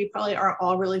 I'm sure you probably are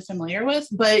all really familiar with,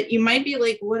 but you might be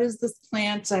like, what is this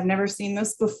plant? I've never seen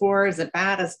this before. Is it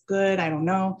bad? Is it good? I don't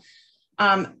know.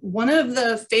 One of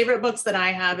the favorite books that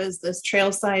I have is this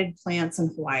Trailside Plants in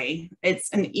Hawaii.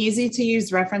 It's an easy to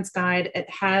use reference guide.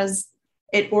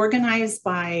 It organized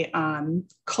by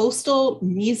coastal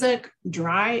mesic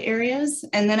dry areas.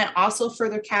 And then it also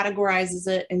further categorizes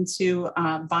it into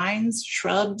vines,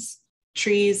 shrubs,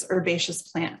 trees, herbaceous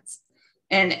plants.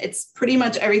 And it's pretty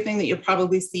much everything that you'll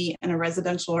probably see in a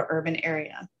residential or urban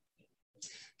area.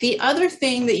 The other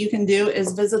thing that you can do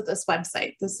is visit this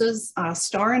website. This is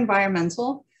Star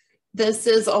Environmental. This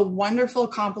is a wonderful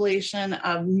compilation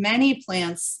of many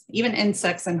plants, even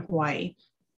insects in Hawaii.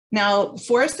 Now,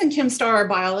 Forrest and Kim Starr are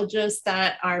biologists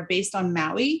that are based on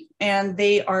Maui, and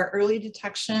they are early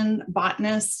detection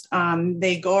botanists.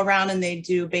 They go around and they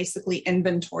do basically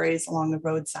inventories along the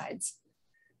roadsides.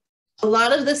 A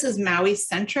lot of this is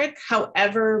Maui-centric.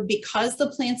 However, because the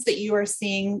plants that you are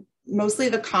seeing, mostly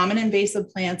the common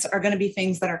invasive plants, are going to be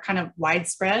things that are kind of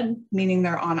widespread, meaning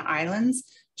they're on islands,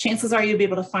 chances are you'll be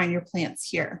able to find your plants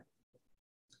here.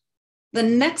 The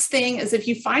next thing is if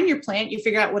you find your plant, you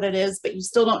figure out what it is, but you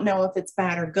still don't know if it's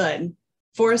bad or good.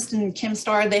 Forrest and Kim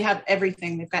Starr, they have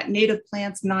everything. They've got native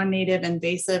plants, non-native,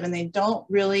 invasive, and they don't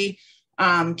really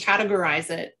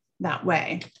categorize it. that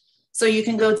way. So you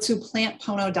can go to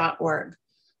plantpono.org.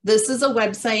 This is a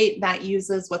website that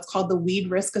uses what's called the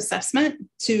weed risk assessment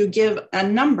to give a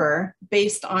number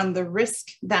based on the risk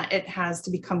that it has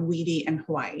to become weedy in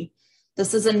Hawaii.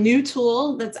 This is a new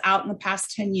tool that's out in the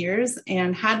past 10 years.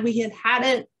 And had we had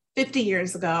it 50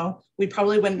 years ago, we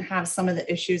probably wouldn't have some of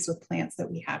the issues with plants that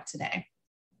we have today.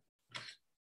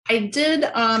 I did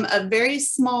a very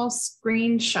small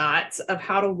screenshot of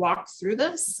how to walk through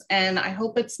this, and I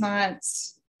hope it's not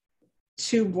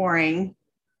too boring,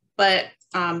 but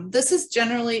this is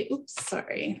generally, oops,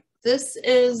 sorry. This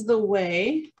is the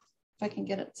way, if I can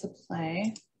get it to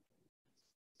play.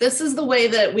 This is the way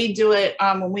that we do it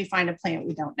when we find a plant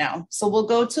we don't know. So we'll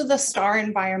go to the Star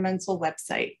Environmental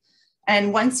website.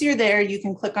 And once you're there, you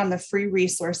can click on the free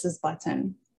resources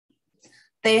button.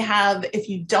 They have, if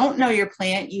you don't know your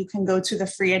plant, you can go to the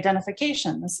free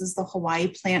identification. This is the Hawaii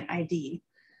Plant ID.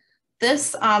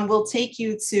 This will take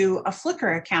you to a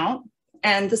Flickr account.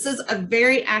 And this is a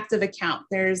very active account.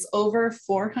 There's over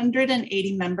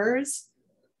 480 members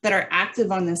that are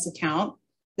active on this account.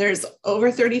 There's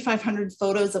over 3,500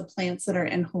 photos of plants that are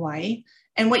in Hawaii.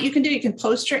 And what you can do, you can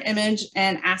post your image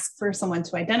and ask for someone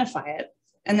to identify it.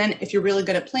 And then if you're really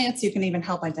good at plants, you can even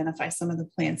help identify some of the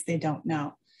plants they don't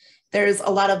know. There's a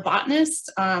lot of botanists,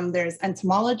 there's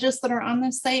entomologists that are on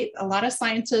this site. A lot of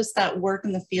scientists that work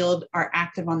in the field are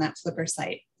active on that Flickr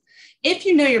site. If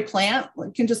you know your plant,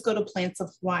 you can just go to Plants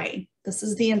of Hawaii. This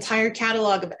is the entire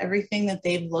catalog of everything that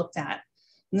they've looked at.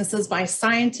 And this is by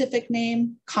scientific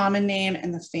name, common name,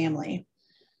 and the family.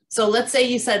 So let's say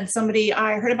you said somebody,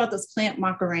 I heard about this plant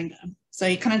Macaranga. So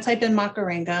you kind of type in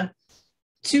Macaranga.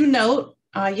 To note,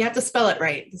 you have to spell it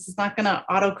right. This is not going to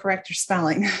autocorrect your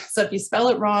spelling. So if you spell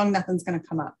it wrong, nothing's going to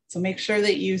come up. So make sure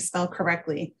that you spell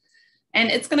correctly. And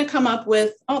it's going to come up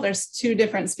with, oh, there's 2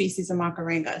 different species of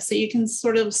Macaranga. So you can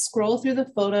sort of scroll through the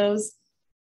photos.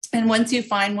 And once you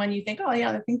find one, you think, oh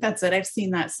yeah, I think that's it. I've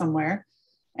seen that somewhere.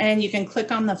 And you can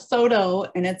click on the photo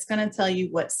and it's going to tell you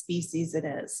what species it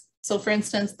is. So for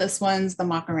instance, this one's the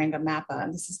Macaranga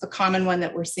mappa. This is the common one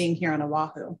that we're seeing here on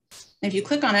Oahu. And if you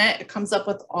click on it, it comes up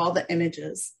with all the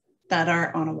images that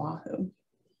are on Oahu.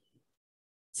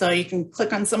 So you can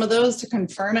click on some of those to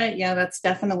confirm it. Yeah, that's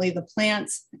definitely the plant.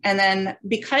 And then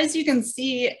because you can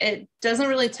see, it doesn't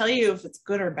really tell you if it's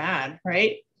good or bad,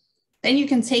 right? Then you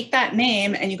can take that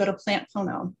name and you go to Plant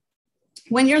Pono.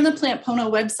 When you're on the Plant Pono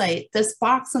website, this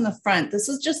box in the front, this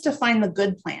is just to find the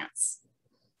good plants.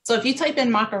 So if you type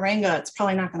in Macaranga, it's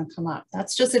probably not going to come up.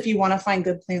 That's just if you want to find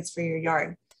good plants for your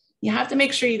yard. You have to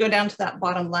make sure you go down to that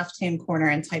bottom left-hand corner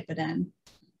and type it in.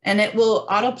 And it will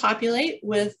auto-populate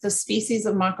with the species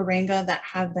of Macaranga that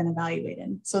have been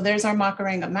evaluated. So there's our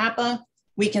Macaranga mappa.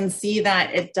 We can see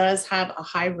that it does have a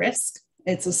high risk.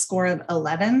 It's a score of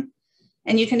 11.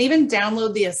 And you can even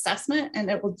download the assessment and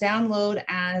it will download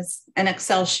as an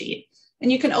Excel sheet.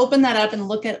 And you can open that up and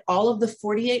look at all of the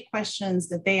 48 questions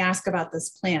that they ask about this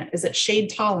plant. Is it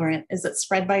shade tolerant? Is it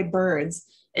spread by birds?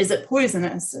 Is it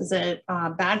poisonous? Is it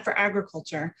bad for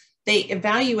agriculture? They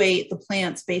evaluate the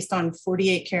plants based on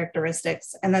 48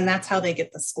 characteristics, and then that's how they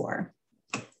get the score.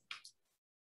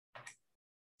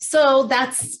 So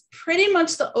that's pretty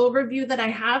much the overview that I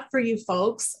have for you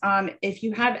folks. If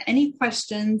you have any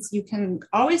questions, you can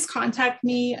always contact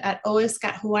me at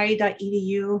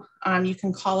oisc@hawaii.edu. You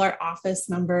can call our office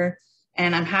number,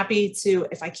 and I'm happy to,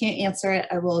 if I can't answer it,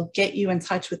 I will get you in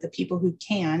touch with the people who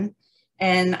can.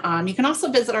 And you can also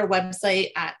visit our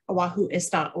website at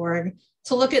oahuis.org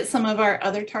to look at some of our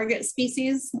other target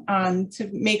species to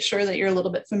make sure that you're a little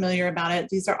bit familiar about it.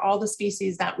 These are all the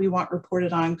species that we want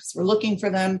reported on because we're looking for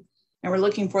them and we're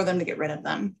looking for them to get rid of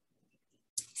them.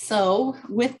 So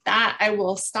with that, I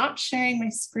will stop sharing my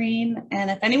screen.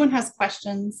 And if anyone has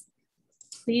questions,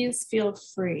 please feel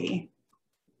free.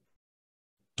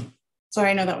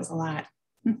 Sorry, I know that was a lot.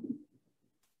 No,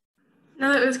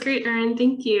 that was great, Erin.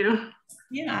 Thank you.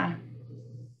 Yeah.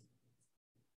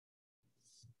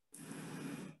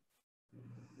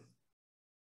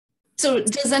 So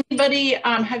does anybody,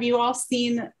 have you all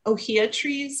seen ohia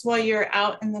trees while you're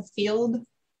out in the field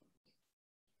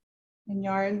in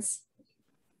yards?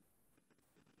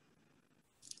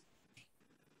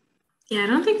 Yeah, I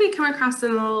don't think we come across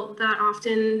them all that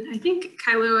often. I think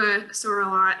Kailua soar a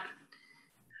lot.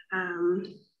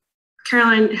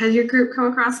 Caroline, has your group come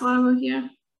across a lot of ohia?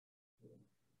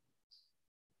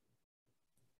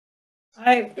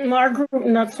 Our group,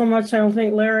 not so much. I don't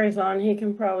think Larry's on. He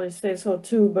can probably say so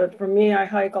too. But for me, I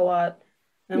hike a lot,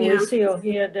 and we see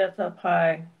ohia death up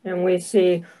high, and we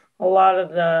see a lot of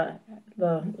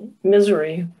the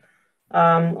misery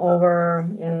over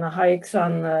in the hikes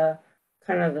on the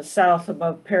kind of the south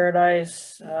above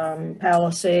Paradise,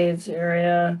 Palisades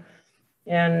area,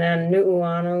 and then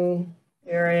Nu'uanu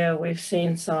area, we've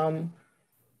seen some.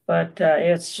 But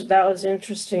that was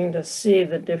interesting to see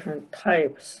the different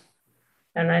types.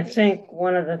 And I think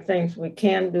one of the things we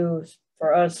can do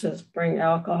for us is bring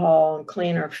alcohol and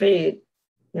clean our feet,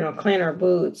 clean our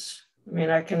boots. I mean,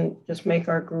 I can just make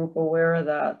our group aware of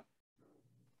that,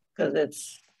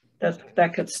 because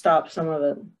that could stop some of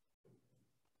it.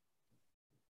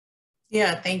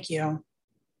 Yeah, thank you.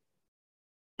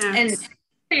 And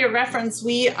for your reference,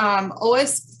 we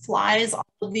OISC flies all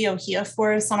of the ohia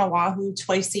for us on Oahu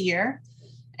twice a year.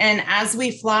 And as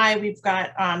we fly, we've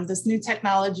got this new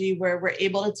technology where we're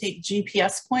able to take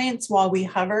GPS points while we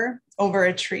hover over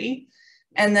a tree.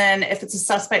 And then if it's a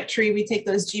suspect tree, we take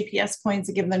those GPS points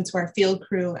and give them to our field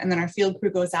crew. And then our field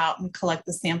crew goes out and collect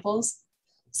the samples.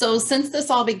 So since this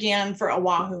all began for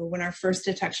Oahu, when our first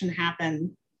detection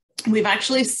happened, we've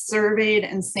actually surveyed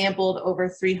and sampled over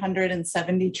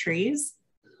 370 trees.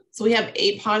 So we have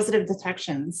 8 positive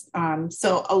detections.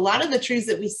 So a lot of the trees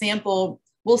that we sample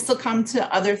will succumb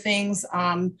to other things.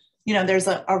 There's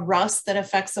a rust that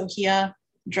affects ohia,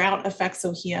 drought affects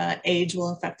ohia, age will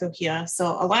affect ohia. So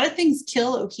a lot of things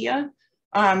kill ohia.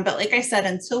 But like I said,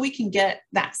 until we can get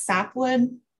that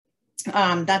sapwood,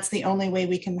 that's the only way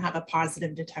we can have a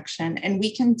positive detection. And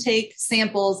we can take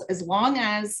samples as long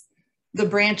as the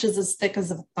branch is as thick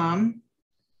as a thumb.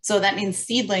 So that means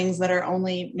seedlings that are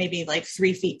only maybe like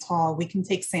 3 feet tall. We can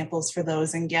take samples for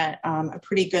those and get a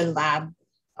pretty good lab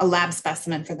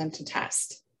specimen for them to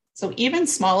test. So even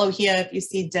small ohia, if you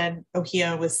see dead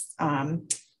ohia with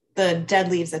the dead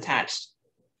leaves attached,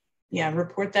 yeah,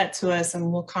 report that to us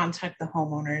and we'll contact the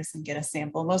homeowners and get a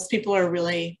sample. Most people are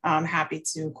really happy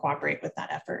to cooperate with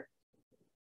that effort.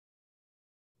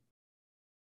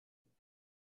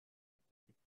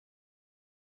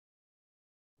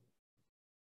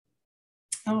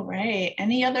 All right,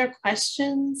 any other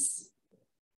questions?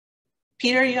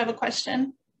 Peter, you have a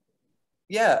question?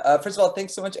 Yeah, first of all,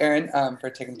 thanks so much, Erin, for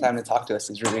taking the time to talk to us.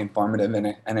 It's really informative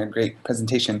and a great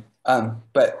presentation.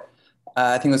 But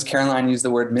I think it was Caroline used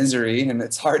the word misery, and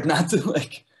it's hard not to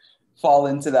fall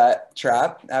into that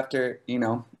trap after,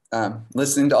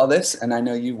 listening to all this. And I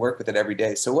know you work with it every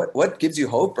day. So what gives you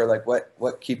hope, or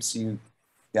what keeps you,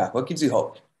 what gives you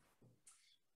hope?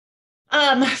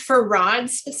 For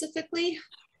rods specifically?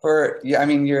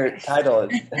 Your title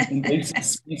is invasive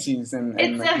species and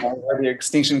the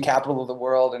extinction capital of the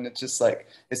world, and it's just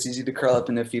it's easy to curl up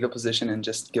in a fetal position and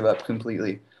just give up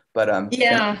completely. But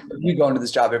you go into this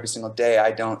job every single day.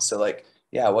 I don't. So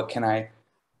what can I?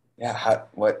 I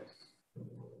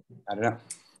don't know.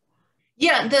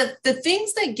 Yeah, the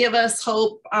things that give us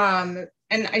hope, and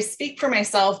I speak for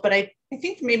myself, but I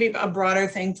think maybe a broader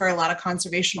thing for a lot of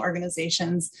conservation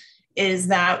organizations is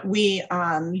that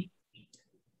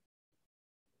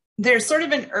there's sort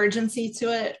of an urgency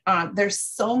to it. There's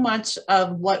so much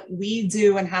of what we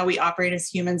do and how we operate as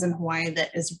humans in Hawaii that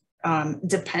is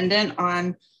dependent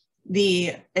on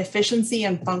the efficiency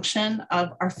and function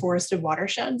of our forested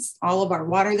watersheds. All of our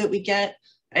water that we get,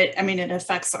 it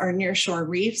affects our nearshore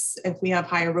reefs. If we have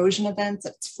high erosion events,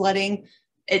 if it's flooding,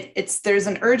 there's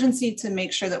an urgency to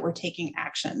make sure that we're taking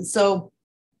action. So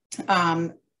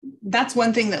that's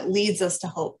one thing that leads us to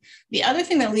hope. The other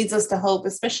thing that leads us to hope,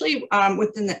 especially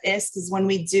within the OISC, is when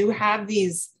we do have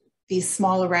these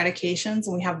small eradications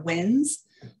and we have wins.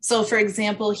 So for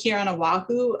example, here on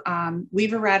Oahu,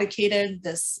 we've eradicated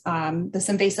this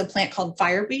invasive plant called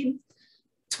fireweed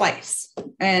twice.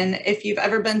 And if you've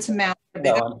ever been to Maui,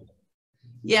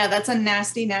 yeah, that's a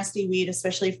nasty, nasty weed,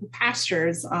 especially for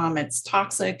pastures. It's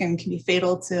toxic and can be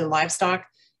fatal to livestock,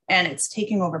 and it's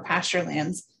taking over pasture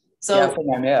lands. So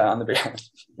on the ground.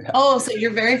 Yeah. Oh, so you're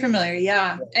very familiar,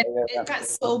 yeah. And it got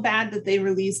so bad that they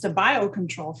released a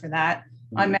biocontrol for that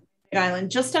on Magic Island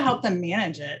just to help them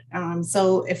manage it.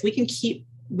 So if we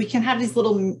can have these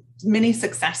little mini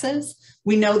successes,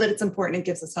 we know that it's important. It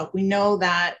gives us hope. We know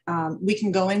that we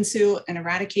can go into an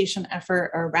eradication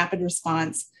effort or rapid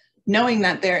response, knowing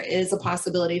that there is a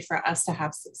possibility for us to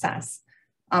have success.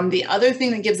 The other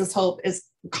thing that gives us hope is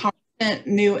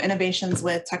new innovations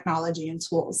with technology and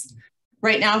tools.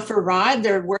 Right now for ROD,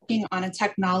 they're working on a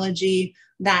technology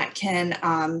that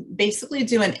can basically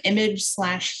do an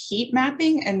image/heat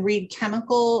mapping and read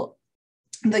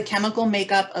the chemical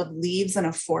makeup of leaves in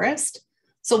a forest.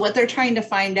 So what they're trying to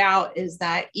find out is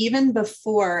that even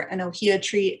before an ohia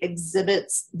tree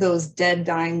exhibits those dead,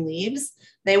 dying leaves,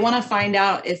 they want to find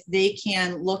out if they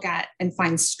can look at and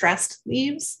find stressed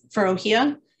leaves for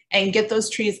ohia and get those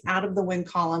trees out of the wind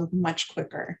column much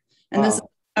quicker. And This is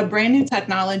a brand new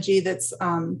technology that's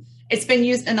It's been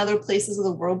used in other places of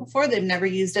the world before. They've never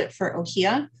used it for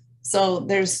ohia. So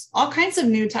there's all kinds of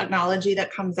new technology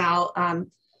that comes out.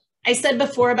 I said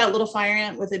before about little fire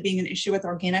ant with it being an issue with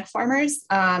organic farmers.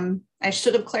 I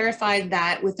should have clarified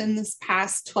that within this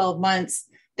past 12 months,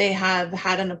 they have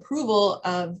had an approval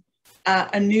of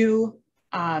a new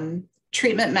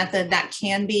treatment method that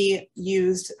can be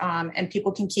used and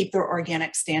people can keep their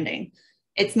organic standing.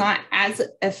 It's not as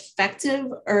effective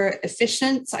or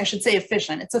efficient. So I should say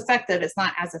efficient. It's effective. It's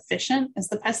not as efficient as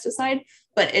the pesticide,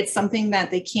 but it's something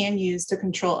that they can use to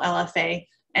control LFA.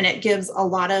 And it gives a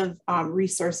lot of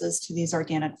resources to these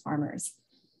organic farmers.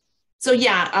 So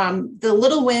yeah, the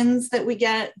little wins that we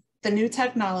get, the new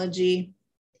technology,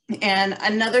 and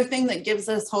another thing that gives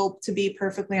us hope, to be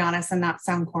perfectly honest and not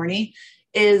sound corny,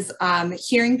 is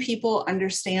hearing people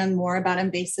understand more about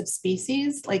invasive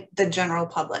species, like the general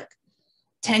public.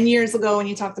 10 years ago, when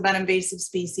you talked about invasive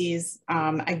species,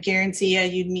 I guarantee you,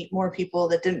 you'd meet more people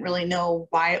that didn't really know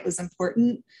why it was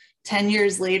important. 10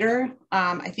 years later,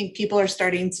 I think people are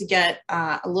starting to get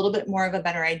a little bit more of a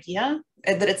better idea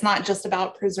that it's not just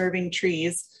about preserving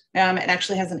trees. It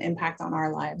actually has an impact on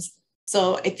our lives.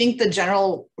 So I think the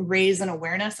general raise in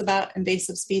awareness about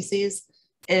invasive species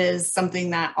is something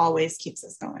that always keeps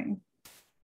us going.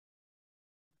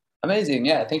 Amazing.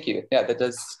 Yeah, thank you. Yeah, that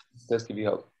does give you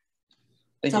hope.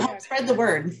 Thank you. Help spread the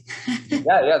word.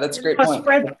 Yeah, that's a great point.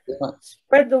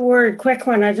 Spread the word. Quick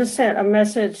one. I just sent a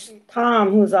message. Tom,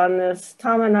 who's on this,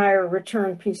 Tom and I are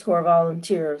returned Peace Corps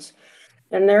volunteers.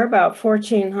 And there are about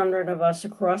 1,400 of us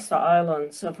across the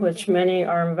islands, of which many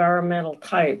are environmental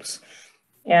types.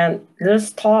 And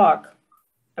this talk,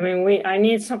 I mean, I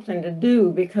need something to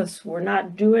do because we're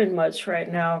not doing much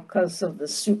right now because of the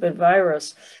stupid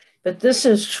virus. But this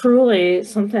is truly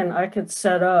something I could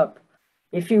set up.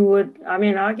 If you would, I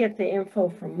mean, I'll get the info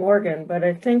from Morgan, but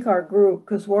I think our group,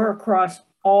 because we're across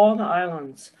all the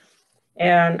islands,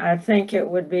 and I think it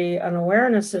would be an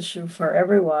awareness issue for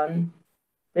everyone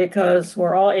because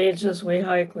we're all ages, we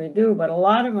hike, we do, but a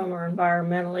lot of them are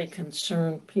environmentally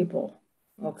concerned people,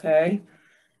 okay?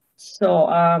 So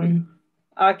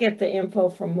I'll get the info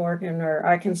from Morgan, or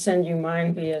I can send you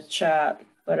mine via chat,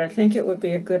 but I think it would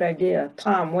be a good idea.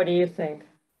 Tom, what do you think?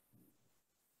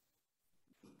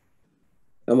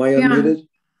 Am I unmuted?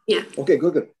 Yeah. Okay,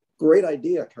 good. Great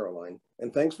idea, Caroline.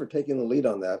 And thanks for taking the lead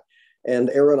on that. And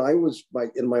Aaron, I was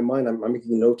in my mind, I'm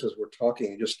making notes as we're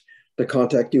talking, just to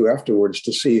contact you afterwards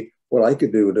to see what I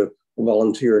could do to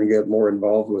volunteer and get more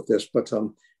involved with this. But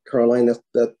Caroline,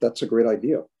 that's a great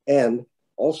idea. And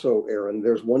also, Aaron,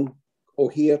 there's one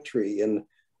ohia tree in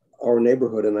our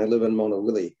neighborhood, and I live in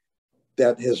Monowili,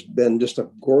 that has been just a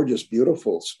gorgeous,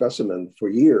 beautiful specimen for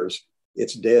years.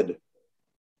 It's dead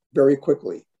very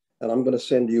quickly. And I'm going to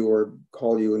send you or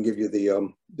call you and give you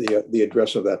the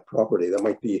address of that property. That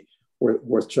might be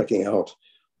worth checking out.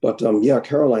 But yeah,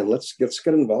 Caroline, let's get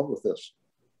involved with this.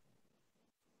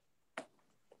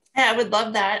 Yeah, I would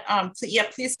love that. So yeah,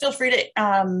 please feel free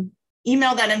to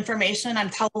email that information. I'm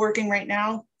teleworking right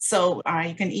now, so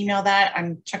you can email that.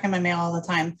 I'm checking my mail all the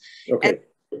time. Okay. And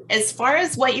as far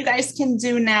as what you guys can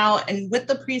do now, and with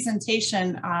the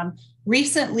presentation,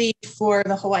 recently for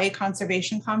the Hawaii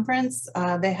Conservation Conference,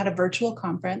 they had a virtual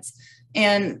conference,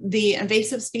 and the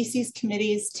Invasive Species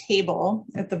Committee's table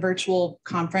at the virtual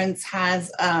conference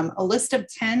has a list of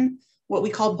 10 what we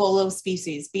call BOLO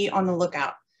species. Be on the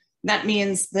lookout. That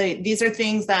means these are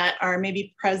things that are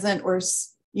maybe present or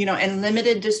in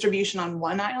limited distribution on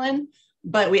one island,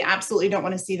 but we absolutely don't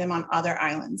want to see them on other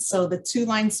islands. So the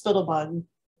two-line spittlebug,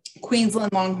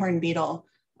 Queensland longhorn beetle,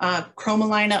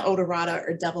 Chromalina odorata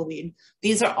or devilweed.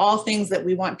 These are all things that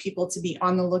we want people to be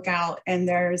on the lookout, and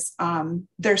there's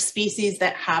species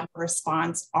that have a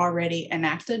response already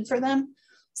enacted for them.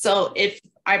 So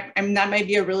that might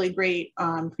be a really great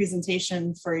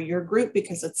presentation for your group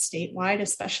because it's statewide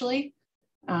especially,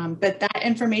 but that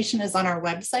information is on our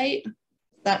website,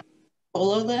 that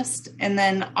BOLO list. And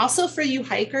then also for you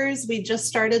hikers, we just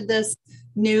started this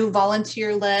new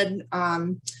volunteer-led,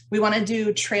 we want to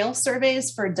do trail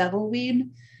surveys for devilweed.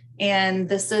 And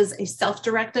this is a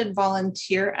self-directed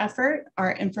volunteer effort.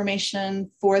 Our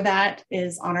information for that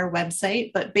is on our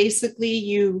website, but basically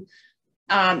you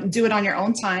do it on your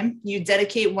own time. You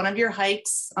dedicate one of your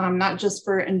hikes, not just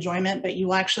for enjoyment, but you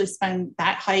will actually spend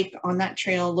that hike on that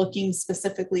trail looking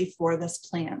specifically for this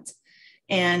plant.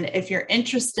 And if you're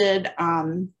interested,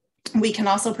 we can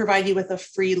also provide you with a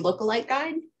free lookalike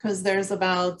guide because there's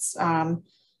about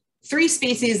 3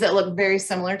 species that look very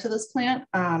similar to this plant,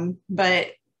 but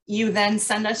you then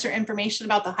send us your information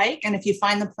about the hike, and if you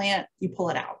find the plant, you pull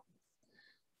it out.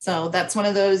 So that's one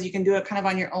of those, you can do it kind of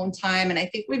on your own time. And I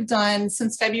think we've done,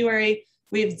 since February,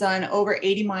 We've done over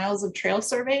 80 miles of trail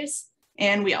surveys,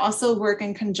 and we also work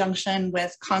in conjunction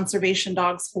with Conservation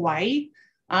Dogs Hawaii.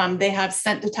 They have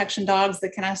scent detection dogs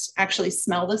that can actually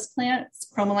smell this plant. It's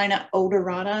Chromalina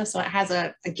odorata, so it has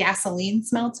a gasoline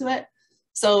smell to it.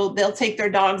 So they'll take their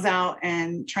dogs out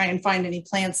and try and find any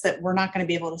plants that we're not going to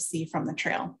be able to see from the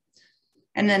trail.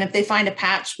 And then if they find a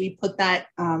patch, we put that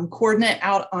coordinate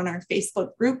out on our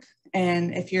Facebook group.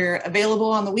 And if you're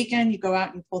available on the weekend, you go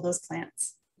out and pull those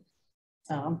plants.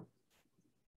 So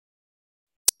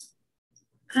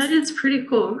that is pretty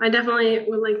cool. I definitely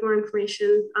would like more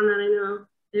information on that. I know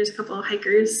there's a couple of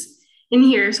hikers in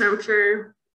here, so I'm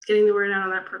sure getting the word out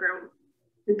on that program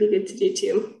would be good to do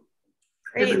too.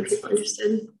 Great. People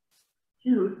interested.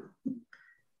 Yeah.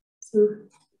 So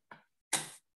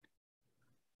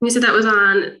you said that was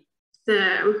on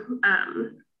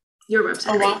the your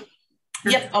website. Right?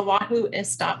 Yep,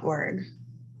 oahuis.org.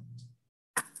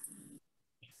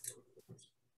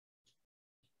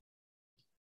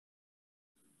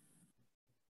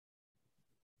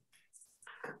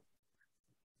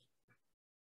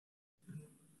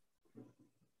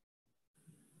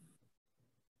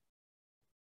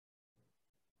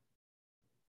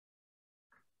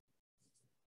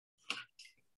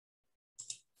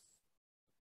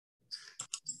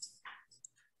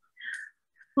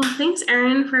 Well, thanks,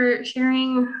 Erin, for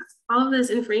sharing all of this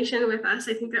information with us.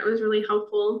 I think that was really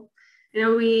helpful. I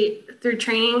know we, through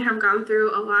training, have gone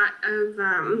through a lot of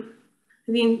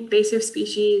the invasive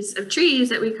species of trees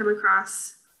that we come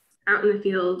across out in the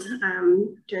field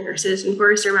during our citizen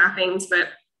forester mappings, but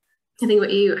I think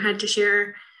what you had to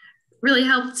share really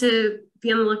helped to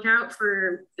be on the lookout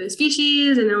for those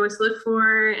species and know what to look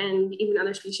for, and even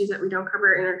other species that we don't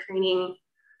cover in our training.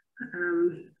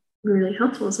 Really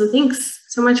helpful. So thanks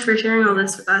so much for sharing all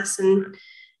this with us and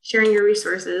sharing your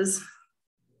resources.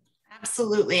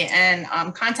 Absolutely. And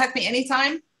contact me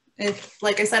anytime. If,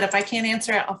 like I said, if I can't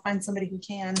answer it, I'll find somebody who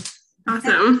can.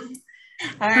 Awesome.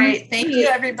 All right. Thank you,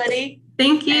 everybody.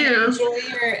 Thank you.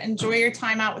 And enjoy your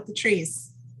time out with the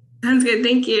trees. Sounds good.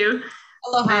 Thank you.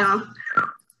 Aloha. Bye.